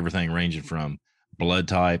 I've heard everything ranging from blood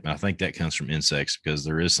type. And I think that comes from insects because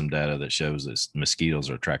there is some data that shows that mosquitoes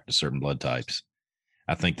are attracted to certain blood types.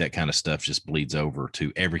 I think that kind of stuff just bleeds over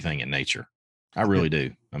to everything in nature. I really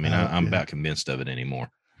do. I mean, I'm about convinced of it anymore.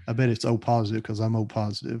 I bet it's O positive because I'm O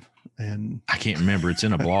positive, and I can't remember. It's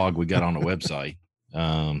in a blog we got on the website.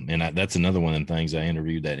 And that's another one of the things I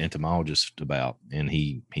interviewed that entomologist about, and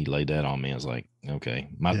he laid that on me. I was like, okay,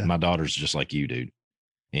 my daughter's just like you, dude.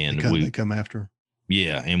 And they come after.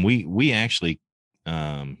 Yeah. And we actually,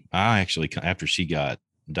 I actually, after she got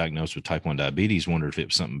diagnosed with type 1 diabetes, wondered if it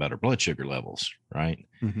was something about her blood sugar levels. Right.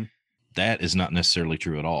 Mm-hmm. That is not necessarily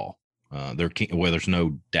true at all. There's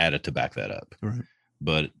no data to back that up. Right.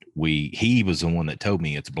 But he was the one that told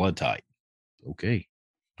me it's blood type. Okay.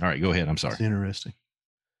 All right, go ahead. I'm sorry. It's interesting.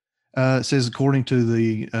 It says, according to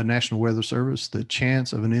the National Weather Service, the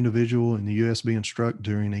chance of an individual in the U.S. being struck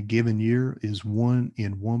during a given year is 1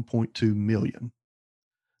 in 1.2 million.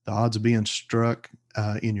 The odds of being struck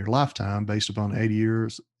in your lifetime, based upon 80-year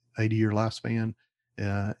lifespan,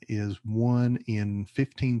 is 1 in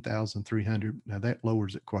 15,300. Now that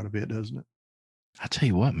lowers it quite a bit, doesn't it? I tell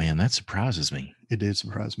you what, man, that surprises me. It did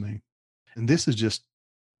surprise me. And this is just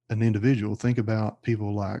an individual. Think about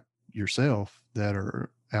people like yourself that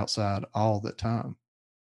are outside all the time.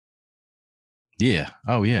 Yeah.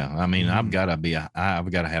 Oh yeah. I mean, I've got to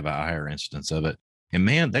have a higher instance of it. And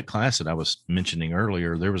man, that class that I was mentioning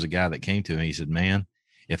earlier, there was a guy that came to me. He said, man,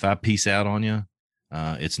 if I peace out on you,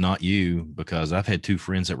 it's not you, because I've had 2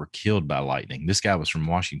 friends that were killed by lightning. This guy was from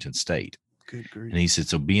Washington State. Good grief. And he said,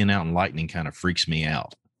 so being out in lightning kind of freaks me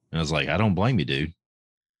out. And I was like, I don't blame you, dude.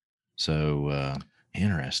 So,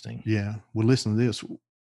 interesting. Yeah. Well, listen to this.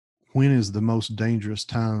 When is the most dangerous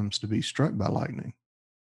times to be struck by lightning?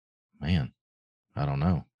 Man, I don't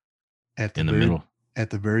know. In the middle. At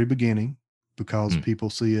the very beginning, because people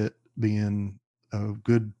see it being a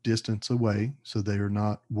good distance away, so they are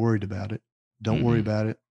not worried about it. Don't worry about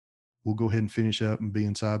it. We'll go ahead and finish up and be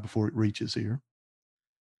inside before it reaches here.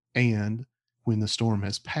 And when the storm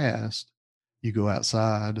has passed, you go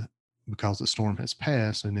outside because the storm has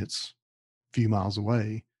passed and it's a few miles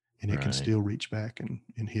away, and it can still reach back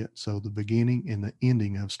and hit. So the beginning and the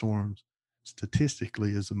ending of storms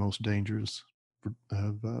statistically is the most dangerous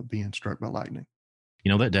of being struck by lightning.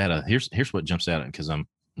 You know, that data, here's what jumps out at, because I'm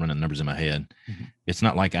running numbers in my head. Mm-hmm. It's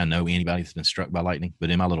not like I know anybody that's been struck by lightning,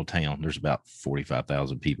 but in my little town, there's about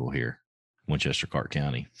 45,000 people here, Winchester, Clark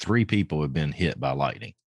County. 3 people have been hit by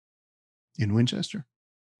lightning. In Winchester?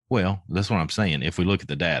 Well, that's what I'm saying. If we look at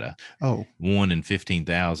the data, 1 in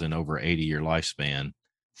 15,000 over 80-year lifespan,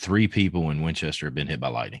 3 people in Winchester have been hit by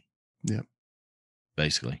lightning. Yeah.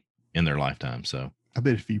 Basically, in their lifetime. So I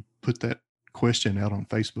bet if you put that question out on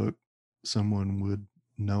Facebook, someone would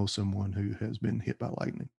know someone who has been hit by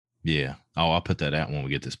lightning. Yeah. Oh, I'll put that out when we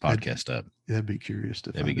get this podcast up. That'd be curious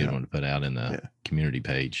to That'd be a good one to put out in the community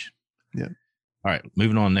page. Yeah. All right.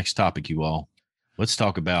 Moving on. Next topic, you all. Let's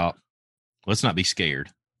not be scared.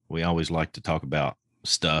 We always like to talk about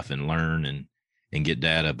stuff and learn and get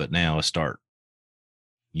data, but now let's start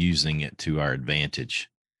using it to our advantage.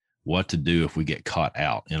 What to do if we get caught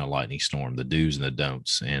out in a lightning storm, the do's and the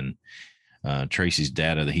don'ts. And Tracy's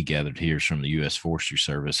data that he gathered here is from the U.S. Forestry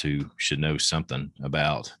Service, who should know something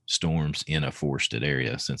about storms in a forested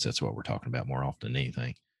area, since that's what we're talking about more often than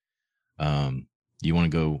anything. You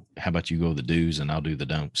want to go? How about you go the do's and I'll do the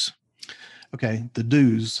don'ts? Okay. The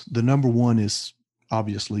do's, the number one is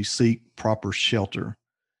obviously seek proper shelter.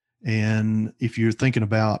 And if you're thinking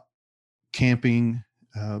about camping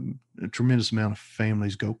A tremendous amount of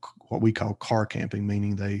families go what we call car camping,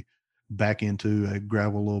 meaning they back into a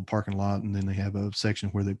gravel little parking lot, and then they have a section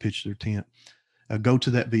where they pitch their tent. Go to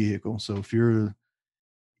that vehicle. So if you're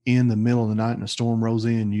in the middle of the night and a storm rolls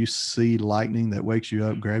in, you see lightning that wakes you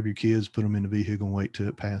up, grab your kids, put them in the vehicle and wait till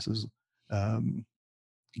it passes.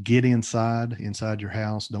 Get inside your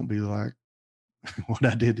house. Don't be like what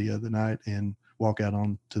I did the other night and walk out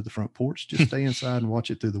onto the front porch. Just stay inside and watch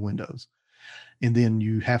it through the windows. And then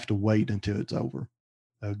you have to wait until it's over.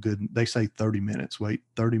 They say 30 minutes. Wait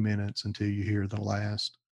 30 minutes until you hear the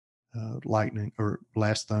last lightning or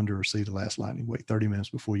last thunder or see the last lightning. Wait 30 minutes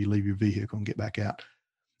before you leave your vehicle and get back out.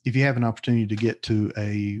 If you have an opportunity to get to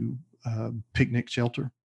a picnic shelter,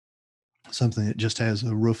 something that just has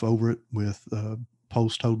a roof over it with a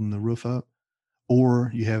post holding the roof up, or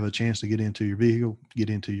you have a chance to get into your vehicle, get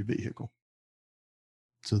into your vehicle.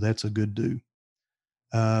 So that's a good do.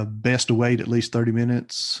 Best to wait at least 30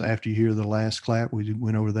 minutes after you hear the last clap. We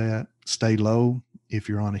went over that. Stay low. If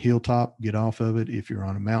you're on a hilltop, get off of it. If you're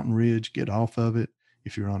on a mountain ridge, get off of it.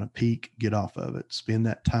 If you're on a peak, get off of it. Spend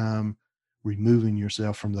that time removing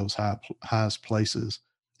yourself from those highest places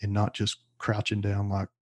and not just crouching down like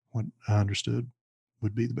what I understood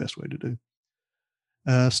would be the best way to do.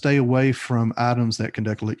 Stay away from items that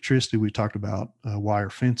conduct electricity. We talked about wire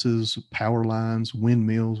fences, power lines,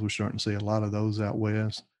 windmills. We're starting to see a lot of those out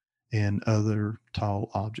west, and other tall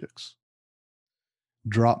objects.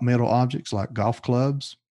 Drop metal objects like golf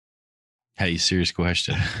clubs. Hey, serious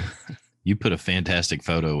question. You put a fantastic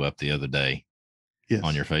photo up the other day. Yes.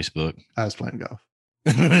 On your Facebook. I was playing golf.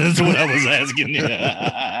 That's what I was asking you.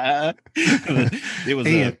 It was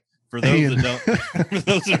for those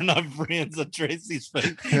that are not friends of Tracy's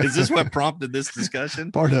face. Is this what prompted this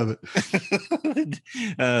discussion? Part of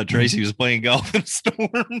it. Tracy was playing golf in a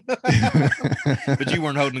storm, but you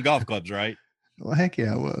weren't holding golf clubs, right? Well, heck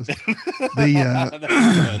yeah, I was.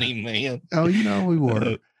 That's funny, man. Oh, we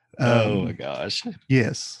were. Oh my gosh.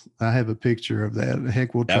 Yes, I have a picture of that.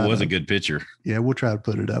 Heck, that was a good picture. Yeah, we'll try to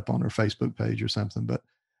put it up on our Facebook page or something. But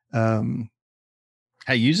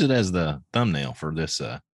hey, use it as the thumbnail for this.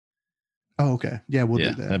 Oh, okay. Yeah, we'll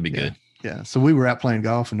do that. That'd be good. Yeah. So we were out playing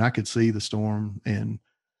golf and I could see the storm, and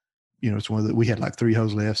it's one that we had like 3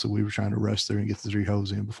 holes left. So we were trying to rush through and get the 3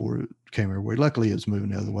 holes in before it came our way. Luckily it was moving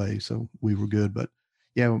the other way. So we were good, but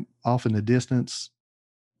yeah, off in the distance,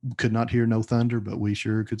 could not hear no thunder, but we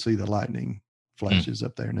sure could see the lightning flashes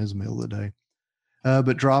up there, and it was the middle of the day.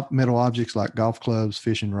 But drop metal objects like golf clubs,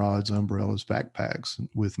 fishing rods, umbrellas, backpacks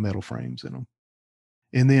with metal frames in them.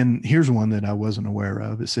 And then here's one that I wasn't aware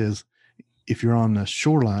of. It says, if you're on the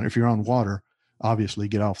shoreline, if you're on water, obviously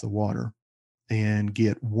get off the water and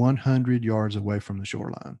get 100 yards away from the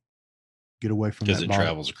shoreline. Get away from that. Because it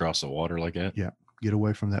travels across the water like that? Yeah. Get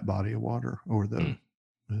away from that body of water or the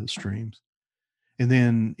streams. And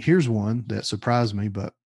then here's one that surprised me,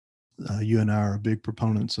 but you and I are big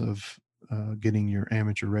proponents of getting your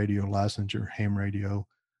amateur radio license, your ham radio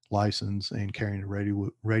license, and carrying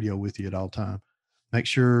a radio with you at all time. Make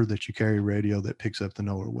sure that you carry a radio that picks up the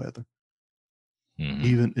NOAA weather.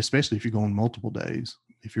 Even, especially if you're going multiple days.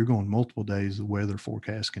 If you're going multiple days, the weather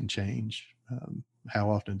forecast can change. How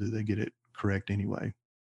often do they get it correct anyway?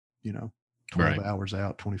 12 hours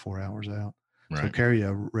out, 24 hours out. Right. So carry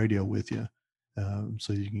a radio with you.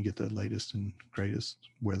 So you can get the latest and greatest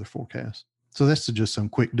weather forecast. So that's just some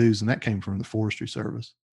quick do's, and that came from the Forestry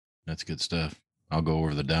Service. That's good stuff. I'll go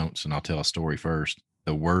over the don'ts, and I'll tell a story first.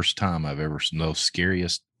 The worst time the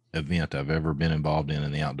scariest event I've ever been involved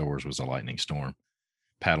in the outdoors was a lightning storm,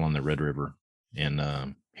 paddling the Red River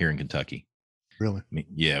here in Kentucky. Really?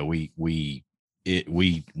 Yeah, we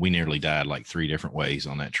nearly died like 3 different ways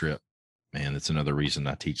on that trip. Man, that's another reason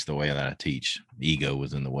I teach the way that I teach. Ego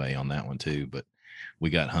was in the way on that one too, but we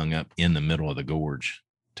got hung up in the middle of the gorge,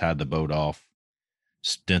 tied the boat off,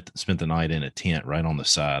 spent the night in a tent right on the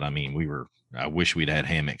side. I mean, I wish we'd had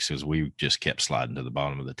hammocks because we just kept sliding to the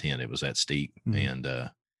bottom of the tent. It was that steep. And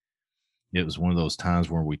it was one of those times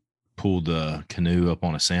where we pulled the canoe up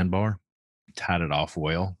on a sandbar, tied it off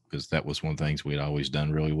well, because that was one of the things we'd always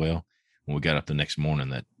done really well. When we got up the next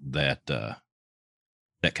morning, that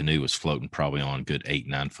canoe was floating probably on good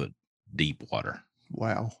 8-9 foot deep water.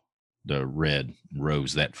 Wow. The red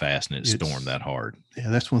rose that fast and it stormed that hard. Yeah,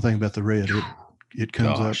 that's one thing about the red. It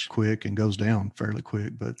comes up quick and goes down fairly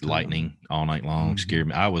quick. But lightning all night long scared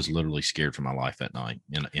me. I was literally scared for my life that night,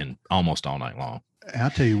 and almost all night long. I'll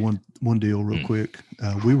tell you one deal real quick.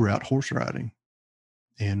 We were out horse riding,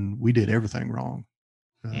 and we did everything wrong.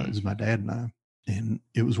 It was my dad and I. And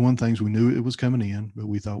it was one of the things we knew it was coming in, but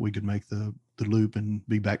we thought we could make the loop and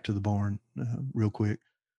be back to the barn real quick.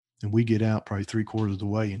 And we get out probably 3/4 of the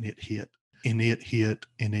way, and it hit, and it hit,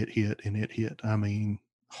 and it hit, and it hit. I mean,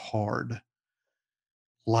 hard.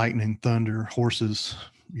 Lightning, thunder, horses,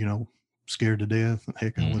 scared to death.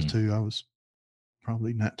 Heck, I was too. I was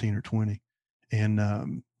probably 19 or 20.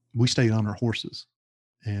 And we stayed on our horses.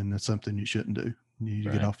 And that's something you shouldn't do. You need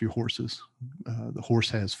to get off your horses. The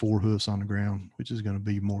horse has 4 hoofs on the ground, which is going to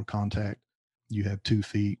be more contact. You have 2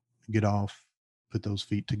 feet. Get off, put those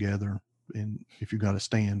feet together. And if you got to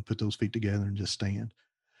stand, put those feet together and just stand.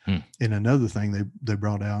 And another thing they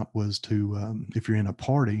brought out was to, if you're in a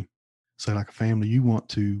party, say like a family, you want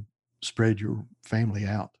to spread your family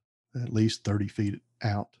out at least 30 feet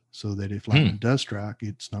out so that if lightning does strike,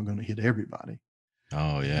 it's not going to hit everybody.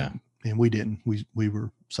 Oh, yeah. And we didn't. We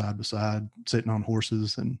were side by side sitting on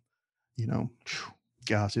horses, and,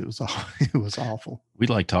 gosh, it was awful. We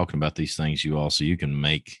like talking about these things, you all, so you can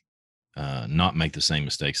not make the same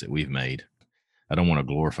mistakes that we've made. I don't want to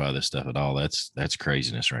glorify this stuff at all. That's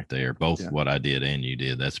craziness right there. Both what I did and you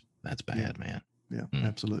did. That's bad, man. Yeah,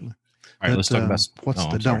 absolutely. All right, let's talk about what's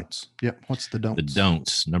the don'ts. Yep, what's the don'ts? The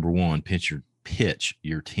don'ts. Number 1, pitch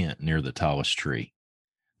your tent near the tallest tree.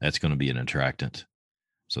 That's going to be an attractant.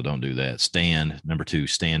 So don't do that. Number 2,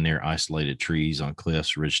 stand near isolated trees on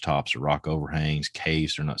cliffs, ridge tops, or rock overhangs.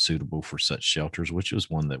 Caves are not suitable for such shelters, which was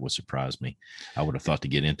one that would surprise me. I would have thought to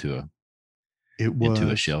get into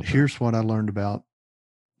a shelter. Here's what I learned about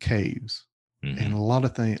caves. And a lot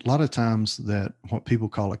of times that what people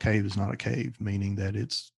call a cave is not a cave, meaning that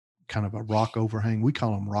it's kind of a rock overhang. We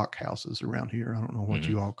call them rock houses around here. I don't know what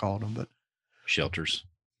you all call them, but shelters.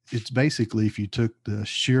 It's basically if you took the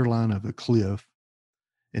shear line of a cliff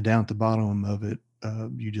and down at the bottom of it,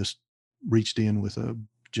 you just reached in with a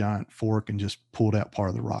giant fork and just pulled out part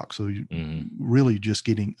of the rock. So you really just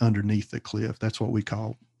getting underneath the cliff. That's what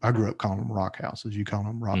I grew up calling them rock houses. You call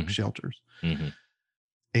them rock shelters.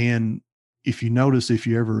 And if you notice, if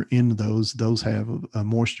you're ever in those have a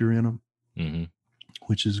moisture in them,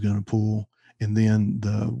 which is going to pull. And then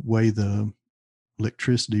the way the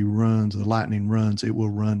electricity runs, the lightning runs, it will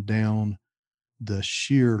run down the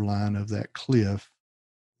shear line of that cliff.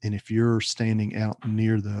 And if you're standing out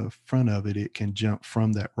near the front of it, it can jump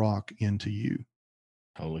from that rock into you.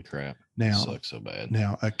 Holy crap. Now, sucks so bad.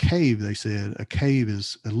 Now, a cave, they said, a cave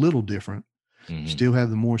is a little different. You still have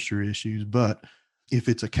the moisture issues, but if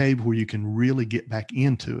it's a cave where you can really get back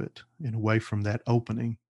into it and away from that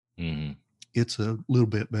opening, it's a little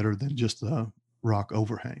bit better than just the rock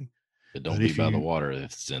overhang. But don't be by the water if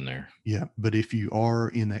it's in there. Yeah, but if you are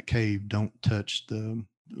in that cave, don't touch the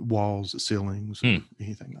walls, the ceilings, or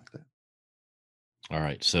anything like that. All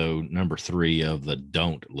right. So number 3 of the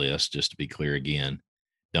don't list, just to be clear again,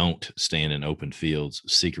 don't stand in open fields.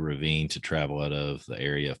 Seek a ravine to travel out of the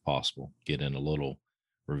area if possible. Get in a little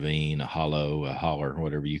ravine, a hollow, a holler,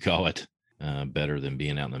 whatever you call it, better than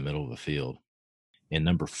being out in the middle of a field. And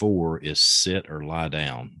number 4 is sit or lie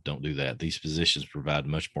down. Don't do that. These positions provide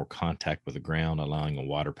much more contact with the ground, allowing a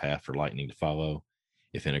wider path for lightning to follow.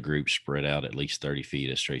 If in a group spread out at least 30 feet,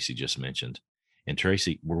 as Tracy just mentioned. And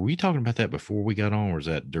Tracy, were we talking about that before we got on, or was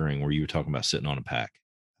that during where you were talking about sitting on a pack?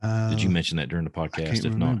 Did you mention that during the podcast? I can't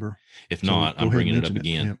remember. If not, I'm bringing it up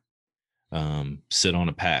again. Sit on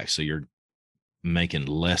a pack. So you're making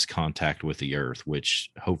less contact with the earth, which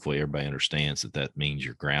hopefully everybody understands that means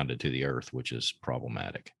you're grounded to the earth, which is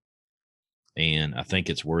problematic. And I think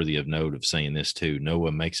it's worthy of note of saying this too.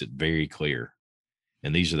 NOAA makes it very clear.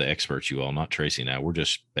 And these are the experts, you all, not Tracy and I. We're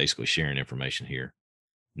just basically sharing information here.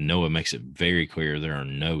 NOAA makes it very clear there are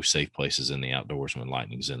no safe places in the outdoors when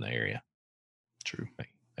lightning's in the area. True.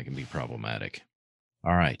 That can be problematic.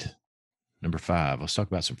 All right. Number 5, let's talk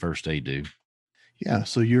about some first aid, dude. Yeah.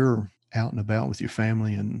 So you're out and about with your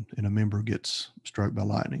family and a member gets struck by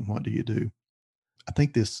lightning. What do you do? I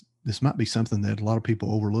think this might be something that a lot of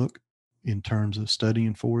people overlook in terms of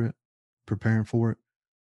studying for it, preparing for it.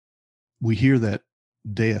 We hear that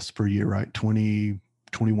deaths per year, right?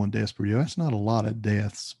 21 deaths per year. That's not a lot of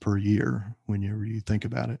deaths per year whenever you think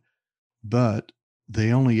about it. But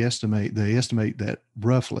they estimate that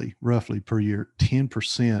roughly per year,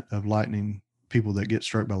 10% of people that get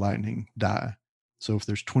struck by lightning die. So if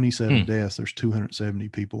there's 27 deaths, there's 270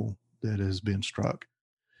 people that has been struck.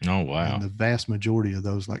 Oh, wow. And the vast majority of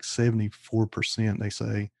those, like 74%, they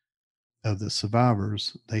say, of the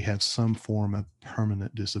survivors, they have some form of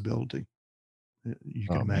permanent disability. You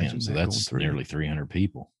can imagine. Man. So that's nearly 300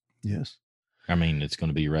 people. Yes. I mean, it's going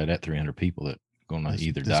to be right at 300 people that are going to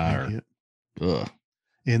either die or. Ugh.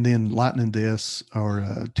 And then lightning deaths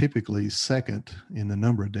are typically second in the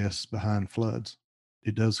number of deaths behind floods.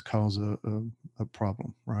 It does cause a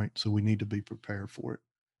problem, right? So we need to be prepared for it.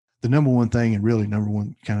 The number one thing, and really number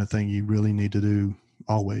one kind of thing you really need to do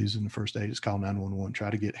always in the first aid, is call 911.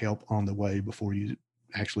 Try to get help on the way before you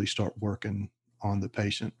actually start working on the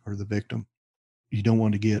patient or the victim. You don't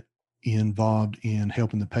want to get involved in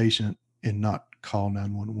helping the patient and not call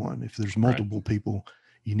 911. If there's multiple people,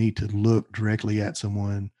 you need to look directly at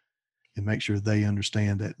someone and make sure they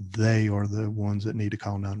understand that they are the ones that need to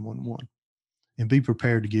call 911. And be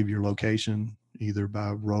prepared to give your location either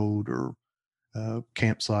by road or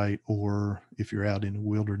campsite, or if you're out in the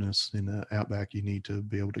wilderness in the outback, you need to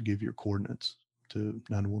be able to give your coordinates to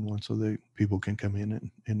 911 so that people can come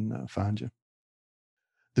in and find you.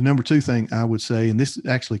 The number two thing I would say, and this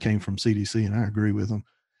actually came from CDC and I agree with them,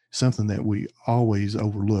 something that we always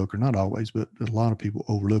overlook, or not always, but a lot of people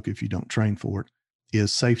overlook if you don't train for it,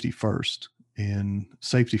 is safety first. And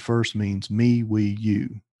safety first means me, we,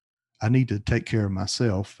 you. I need to take care of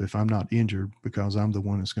myself if I'm not injured, because I'm the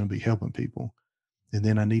one that's going to be helping people. And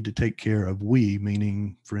then I need to take care of we,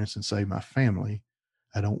 meaning, for instance, say my family.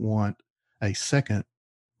 I don't want a second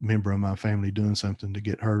member of my family doing something to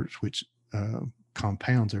get hurt, which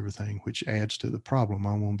compounds everything, which adds to the problem.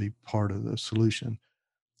 I want to be part of the solution.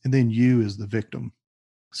 And then you is the victim.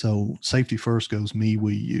 So safety first goes me,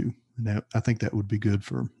 we, you. And that, I think that would be good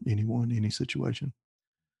for anyone, any situation.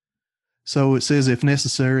 So it says, if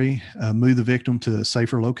necessary, move the victim to a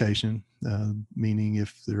safer location, meaning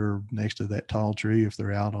if they're next to that tall tree, if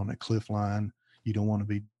they're out on a cliff line, you don't want to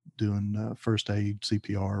be doing first aid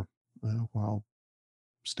CPR while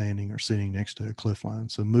standing or sitting next to a cliff line.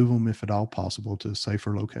 So move them, if at all possible, to a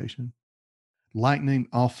safer location. Lightning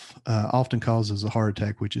often causes a heart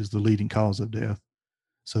attack, which is the leading cause of death.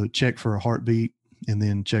 So check for a heartbeat and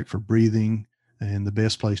then check for breathing. And the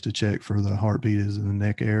best place to check for the heartbeat is in the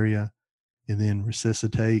neck area. And then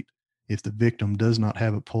resuscitate. If the victim does not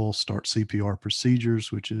have a pulse, start CPR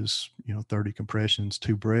procedures, which is 30 compressions,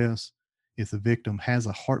 2 breaths. If the victim has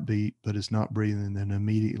a heartbeat but is not breathing, then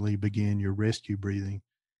immediately begin your rescue breathing,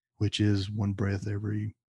 which is 1 breath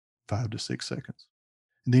every 5 to 6 seconds.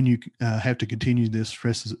 And then you have to continue this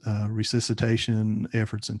resuscitation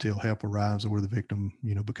efforts until help arrives or the victim,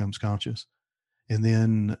 becomes conscious. And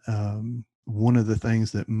then one of the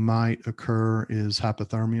things that might occur is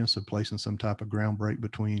hypothermia. So placing some type of ground break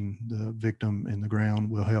between the victim and the ground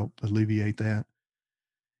will help alleviate that.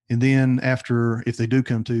 And then after, if they do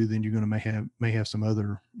come to, then you're going to may have some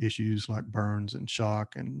other issues like burns and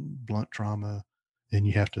shock and blunt trauma. And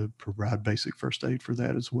you have to provide basic first aid for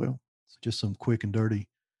that as well. It's just some quick and dirty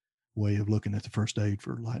way of looking at the first aid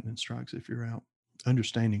for lightning strikes if you're out.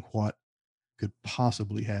 Understanding what could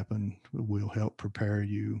possibly happen will help prepare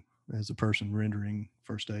you as a person rendering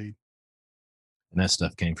first aid. And that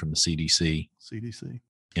stuff came from the CDC. CDC.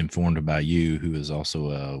 Informed by you, who is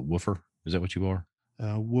also a woofer. Is that what you are?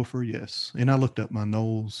 Woofer, yes. And I looked up my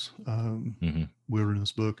Knowles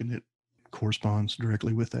wilderness book, and it corresponds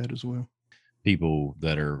directly with that as well. People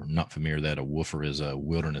that are not familiar, that a woofer is a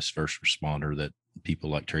wilderness first responder that people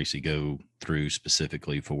like Tracy go through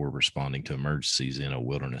specifically for responding to emergencies in a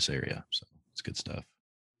wilderness area. So it's good stuff.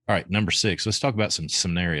 All right, number 6. Let's talk about some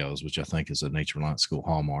scenarios, which I think is a Nature Reliance School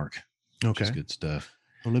hallmark. Okay, good stuff.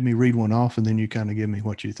 Well, let me read one off, and then you kind of give me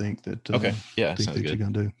what you think that. Okay, yeah, think sounds that good. You're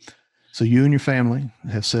going to do. So you and your family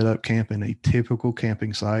have set up camp in a typical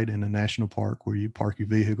camping site in a national park where you park your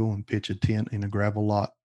vehicle and pitch a tent in a gravel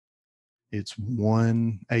lot. It's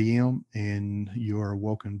 1 a.m. and you are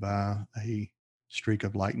awoken by a streak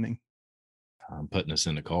of lightning. I'm putting us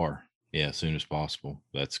in the car. Yeah, as soon as possible.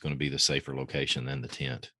 That's going to be the safer location than the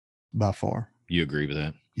tent. By far. You agree with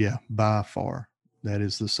that? Yeah, by far. That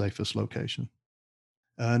is the safest location.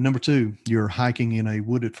 Number 2, you're hiking in a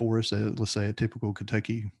wooded forest, let's say a typical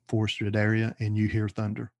Kentucky forested area, and you hear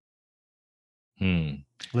thunder.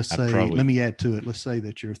 Let's say, let me add to it. Let's say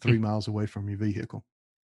that you're 3 miles away from your vehicle.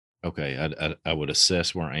 Okay, I would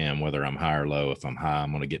assess where I am, whether I'm high or low. If I'm high,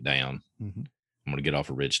 I'm going to get down. Mm-hmm. I'm going to get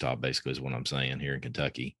off a ridgetop, basically, is what I'm saying here in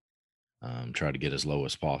Kentucky. Try to get as low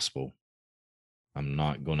as possible. I'm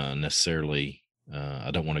not going to necessarily,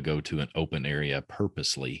 I don't want to go to an open area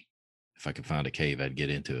purposely. If I could find a cave, I'd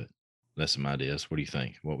get into it. That's some ideas. What do you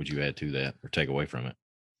think? What would you add to that or take away from it?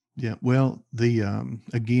 Yeah, well,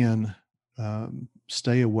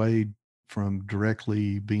 stay away from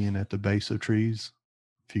directly being at the base of trees.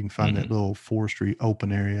 If you can find that little forestry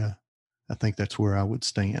open area, I think that's where I would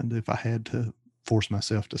stand. If I had to force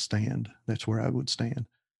myself to stand, that's where I would stand.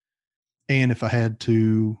 And if I had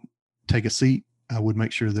to take a seat, I would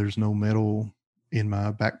make sure there's no metal in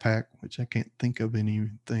my backpack, which I can't think of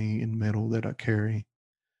anything in metal that I carry.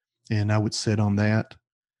 And I would sit on that,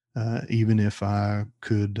 even if I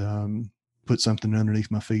could put something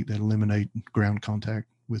underneath my feet that eliminate ground contact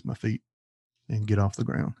with my feet and get off the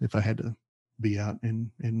ground if I had to be out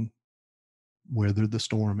and weather the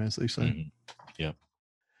storm, as they say. Mm-hmm. Yep.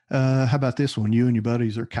 How about this one? You and your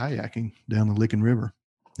buddies are kayaking down the Licking River,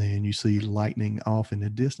 and you see lightning off in the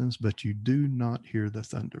distance, but you do not hear the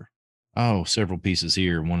thunder. Oh, several pieces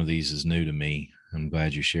here. One of these is new to me. I'm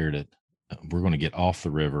glad you shared it. We're going to get off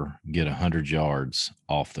the river, get 100 yards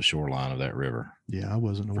off the shoreline of that river. Yeah, I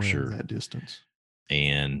wasn't aware sure. of that distance.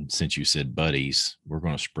 And since you said buddies, we're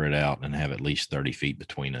going to spread out and have at least 30 feet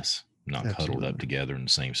between us, not huddled up together in the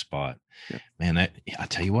same spot. Yeah. Man, I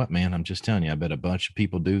tell you what, man, I'm just telling you, I bet a bunch of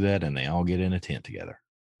people do that and they all get in a tent together.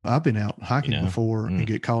 I've been out hiking before and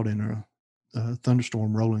get caught in a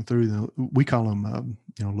thunderstorm rolling through. We call them,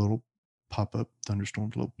 little pop-up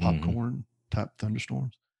thunderstorms, little popcorn type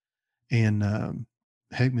thunderstorms. And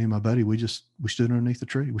heck, me and my buddy, we stood underneath the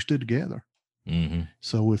tree. We stood together. Mm-hmm.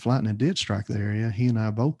 So if lightning did strike the area, he and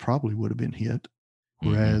I both probably would have been hit.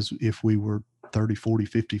 Whereas if we were 30, 40,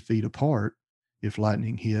 50 feet apart, if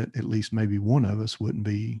lightning hit, at least maybe one of us wouldn't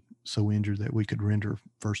be so injured that we could render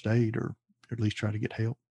first aid or at least try to get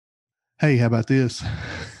help. Hey, how about this?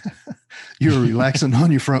 You're relaxing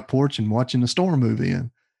on your front porch and watching a storm move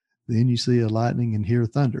in. Then you see a lightning and hear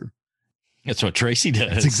thunder. That's what Tracy does.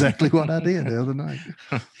 That's exactly what I did the other night.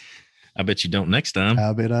 I bet you don't next time.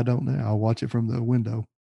 I bet I don't now. I'll watch it from the window.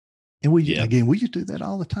 And we used to do that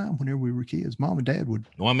all the time whenever we were kids. Mom and Dad would.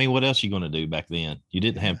 Well, I mean, what else are you going to do back then? You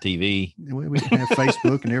didn't have TV. We didn't have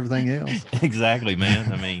Facebook and everything else. Exactly,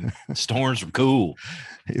 man. I mean, storms were cool.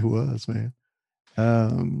 It was, man.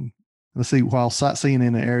 Let's see. While sightseeing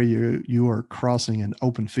in the area, you are crossing an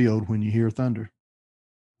open field when you hear thunder.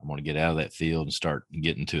 I'm going to get out of that field and start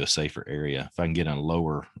getting to a safer area. If I can get in a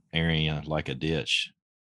lower area like a ditch,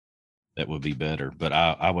 that would be better. But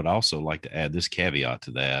I would also like to add this caveat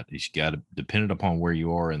to that. You got to, depending upon where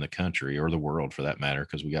you are in the country or the world for that matter,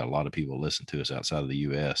 because we got a lot of people listen to us outside of the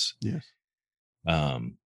U.S. Yes.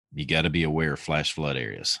 You got to be aware of flash flood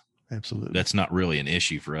areas. Absolutely. That's not really an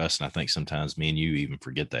issue for us. And I think sometimes me and you even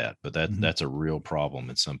forget that, but that's a real problem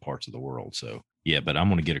in some parts of the world. So yeah, but I'm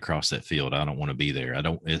going to get across that field. I don't want to be there.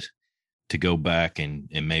 To go back and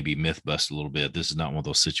maybe myth bust a little bit. This is not one of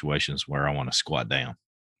those situations where I want to squat down.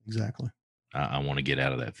 Exactly. I want to get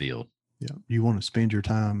out of that field. Yeah. You want to spend your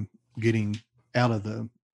time getting out of the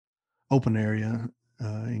open area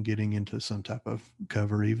and getting into some type of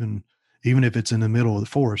cover, even if it's in the middle of the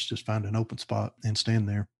forest, just find an open spot and stand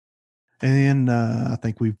there. And I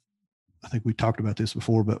think we talked about this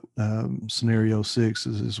before, but scenario 6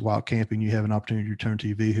 is while camping, you have an opportunity to return to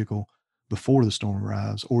your vehicle before the storm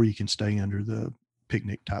arrives, or you can stay under the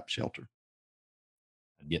picnic type shelter.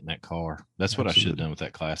 Get in that car. That's what I should have done with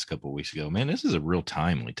that class a couple of weeks ago. Man, this is a real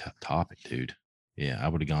timely topic, dude. Yeah, I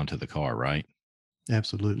would have gone to the car, right?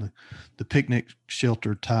 Absolutely. The picnic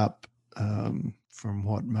shelter type, from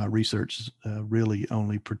what my research really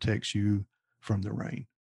only protects you from the rain.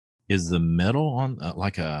 Is the metal on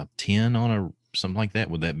like a tin on something like that?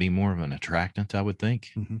 Would that be more of an attractant, I would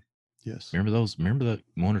think? Mm-hmm. Yes. Remember the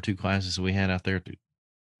 1 or 2 classes we had out there at the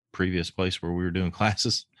previous place where we were doing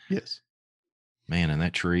classes? Yes. Man, and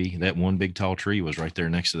that one big tall tree was right there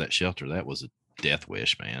next to that shelter. That was a death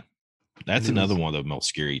wish, man. That's another one of the most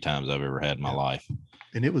scary times I've ever had in my life.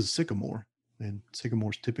 And it was sycamore, and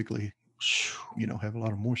sycamores typically, have a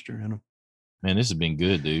lot of moisture in them. Man, this has been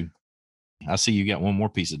good, dude. I see you got one more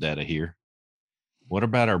piece of data here. What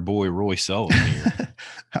about our boy Roy Sullivan here?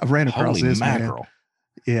 I ran across Holy this, mackerel.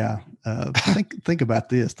 Man. Yeah. Think about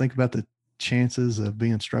this. Think about the chances of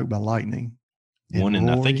being struck by lightning. I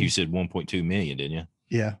think you said 1.2 million, didn't you?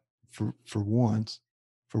 Yeah. For one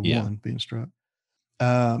being struck.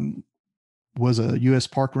 Was a U.S.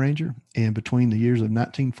 park ranger, and between the years of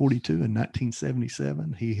 1942 and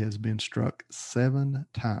 1977, he has been struck 7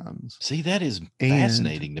 times. See, that is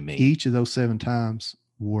fascinating to me. Each of those 7 times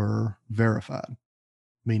were verified,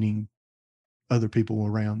 meaning other people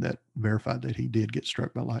around that verified that he did get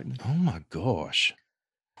struck by lightning. Oh my gosh.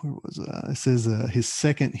 Where was it says his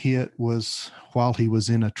second hit was while he was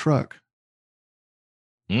in a truck,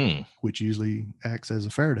 which usually acts as a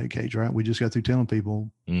Faraday cage, right? We just got through telling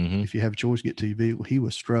people, if you have a choice, get to your vehicle. He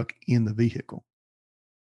was struck in the vehicle.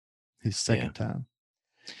 His second time.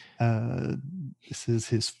 This is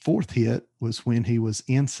his 4th hit was when he was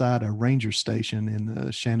inside a ranger station in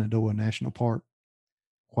the Shenandoah National Park,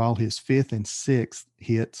 while his 5th and 6th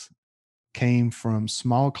hits came from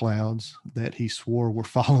small clouds that he swore were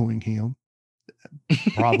following him.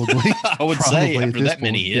 Probably. I would say after that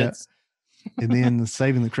many hits. Yeah. And then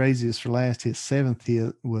saving the craziest for last, his 7th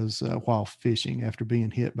hit was while fishing after being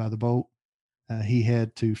hit by the boat. he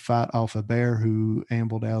had to fight off a bear who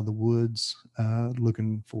ambled out of the woods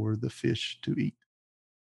looking for the fish to eat.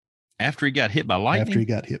 After he got hit by lightning? After he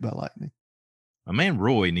got hit by lightning. My man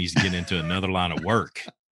Roy needs to get into another line of work.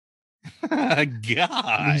 Gosh.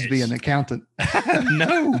 Needs to be an accountant.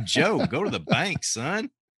 No, Joe, go to the bank, son.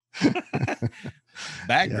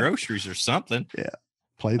 Bag groceries or something. Yeah.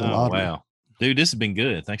 Play the lottery. Wow. Dude, this has been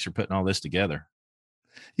good. Thanks for putting all this together.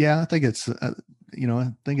 Yeah, I think it's, I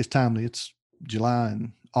think it's timely. It's July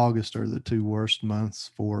and August are the two worst months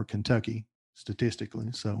for Kentucky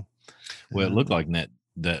statistically. So, well, it looked like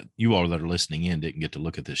that you all that are listening in didn't get to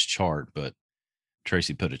look at this chart, but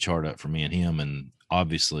Tracy put a chart up for me and him, and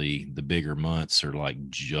obviously the bigger months are like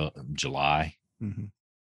July, June,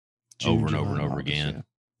 over and July, over and over August, again.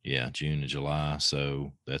 Yeah, June and July.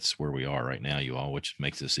 So that's where we are right now, you all, which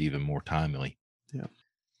makes this even more timely. Yeah.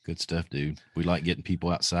 Good stuff, dude. We like getting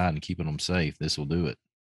people outside and keeping them safe. This will do it.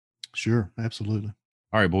 Sure, absolutely.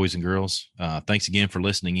 All right, boys and girls. Thanks again for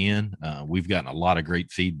listening in. We've gotten a lot of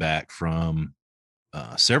great feedback from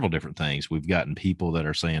several different things. We've gotten people that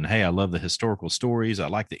are saying, hey, I love the historical stories. I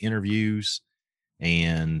like the interviews.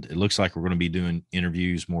 And it looks like we're going to be doing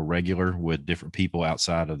interviews more regular with different people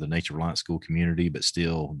outside of the Nature Reliance School community, but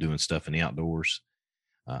still doing stuff in the outdoors.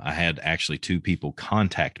 I had actually 2 people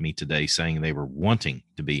contact me today saying they were wanting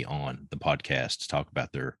to be on the podcast to talk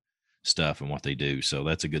about their stuff and what they do. So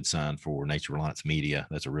that's a good sign for Nature Reliance Media.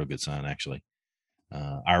 That's a real good sign, actually.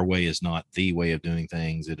 Our way is not the way of doing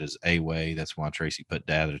things. It is a way. That's why Tracy put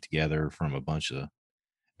data together from a bunch of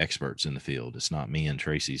experts in the field. It's not me and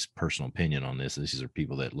Tracy's personal opinion on this. These are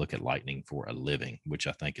people that look at lightning for a living, which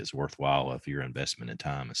I think is worthwhile if your investment in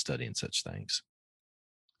time and studying such things.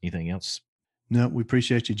 Anything else? No, we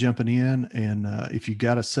appreciate you jumping in. And if you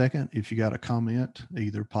got a second, if you got a comment,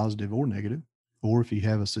 either positive or negative, or if you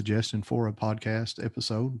have a suggestion for a podcast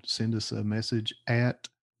episode, send us a message at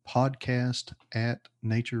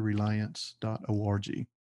podcast@naturereliance.org.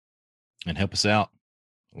 And help us out.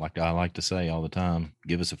 Like I like to say all the time,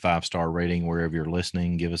 give us a 5-star rating wherever you're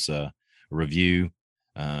listening. Give us a review.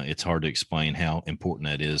 It's hard to explain how important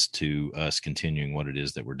that is to us continuing what it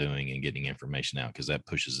is that we're doing and getting information out, because that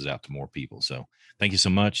pushes it out to more people. So thank you so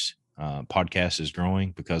much. Podcast is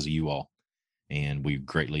growing because of you all, and we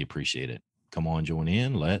greatly appreciate it. Come on, join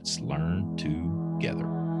in. Let's learn together.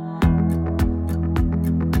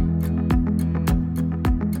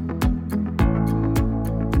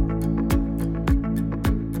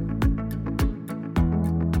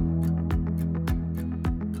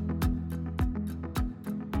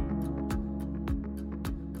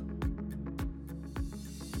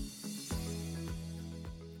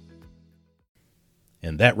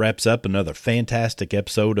 And that wraps up another fantastic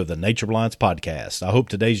episode of the Nature Reliance Podcast. I hope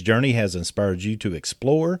today's journey has inspired you to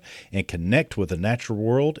explore and connect with the natural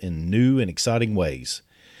world in new and exciting ways.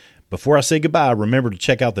 Before I say goodbye, remember to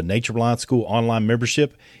check out the Nature Reliance School online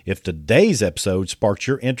membership. If today's episode sparked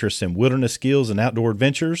your interest in wilderness skills and outdoor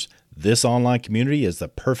adventures, this online community is the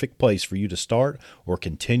perfect place for you to start or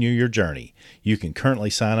continue your journey. You can currently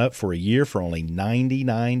sign up for a year for only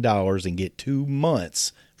 $99 and get 2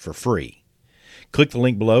 months for free. Click the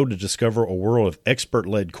link below to discover a world of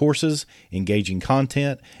expert-led courses, engaging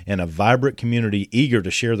content, and a vibrant community eager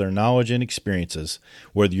to share their knowledge and experiences.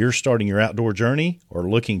 Whether you're starting your outdoor journey or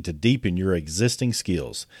looking to deepen your existing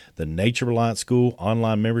skills, the Nature Reliance School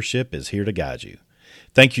online membership is here to guide you.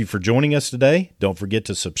 Thank you for joining us today. Don't forget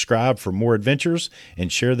to subscribe for more adventures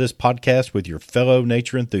and share this podcast with your fellow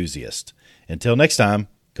nature enthusiasts. Until next time,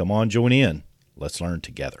 come on, join in. Let's learn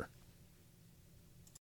together.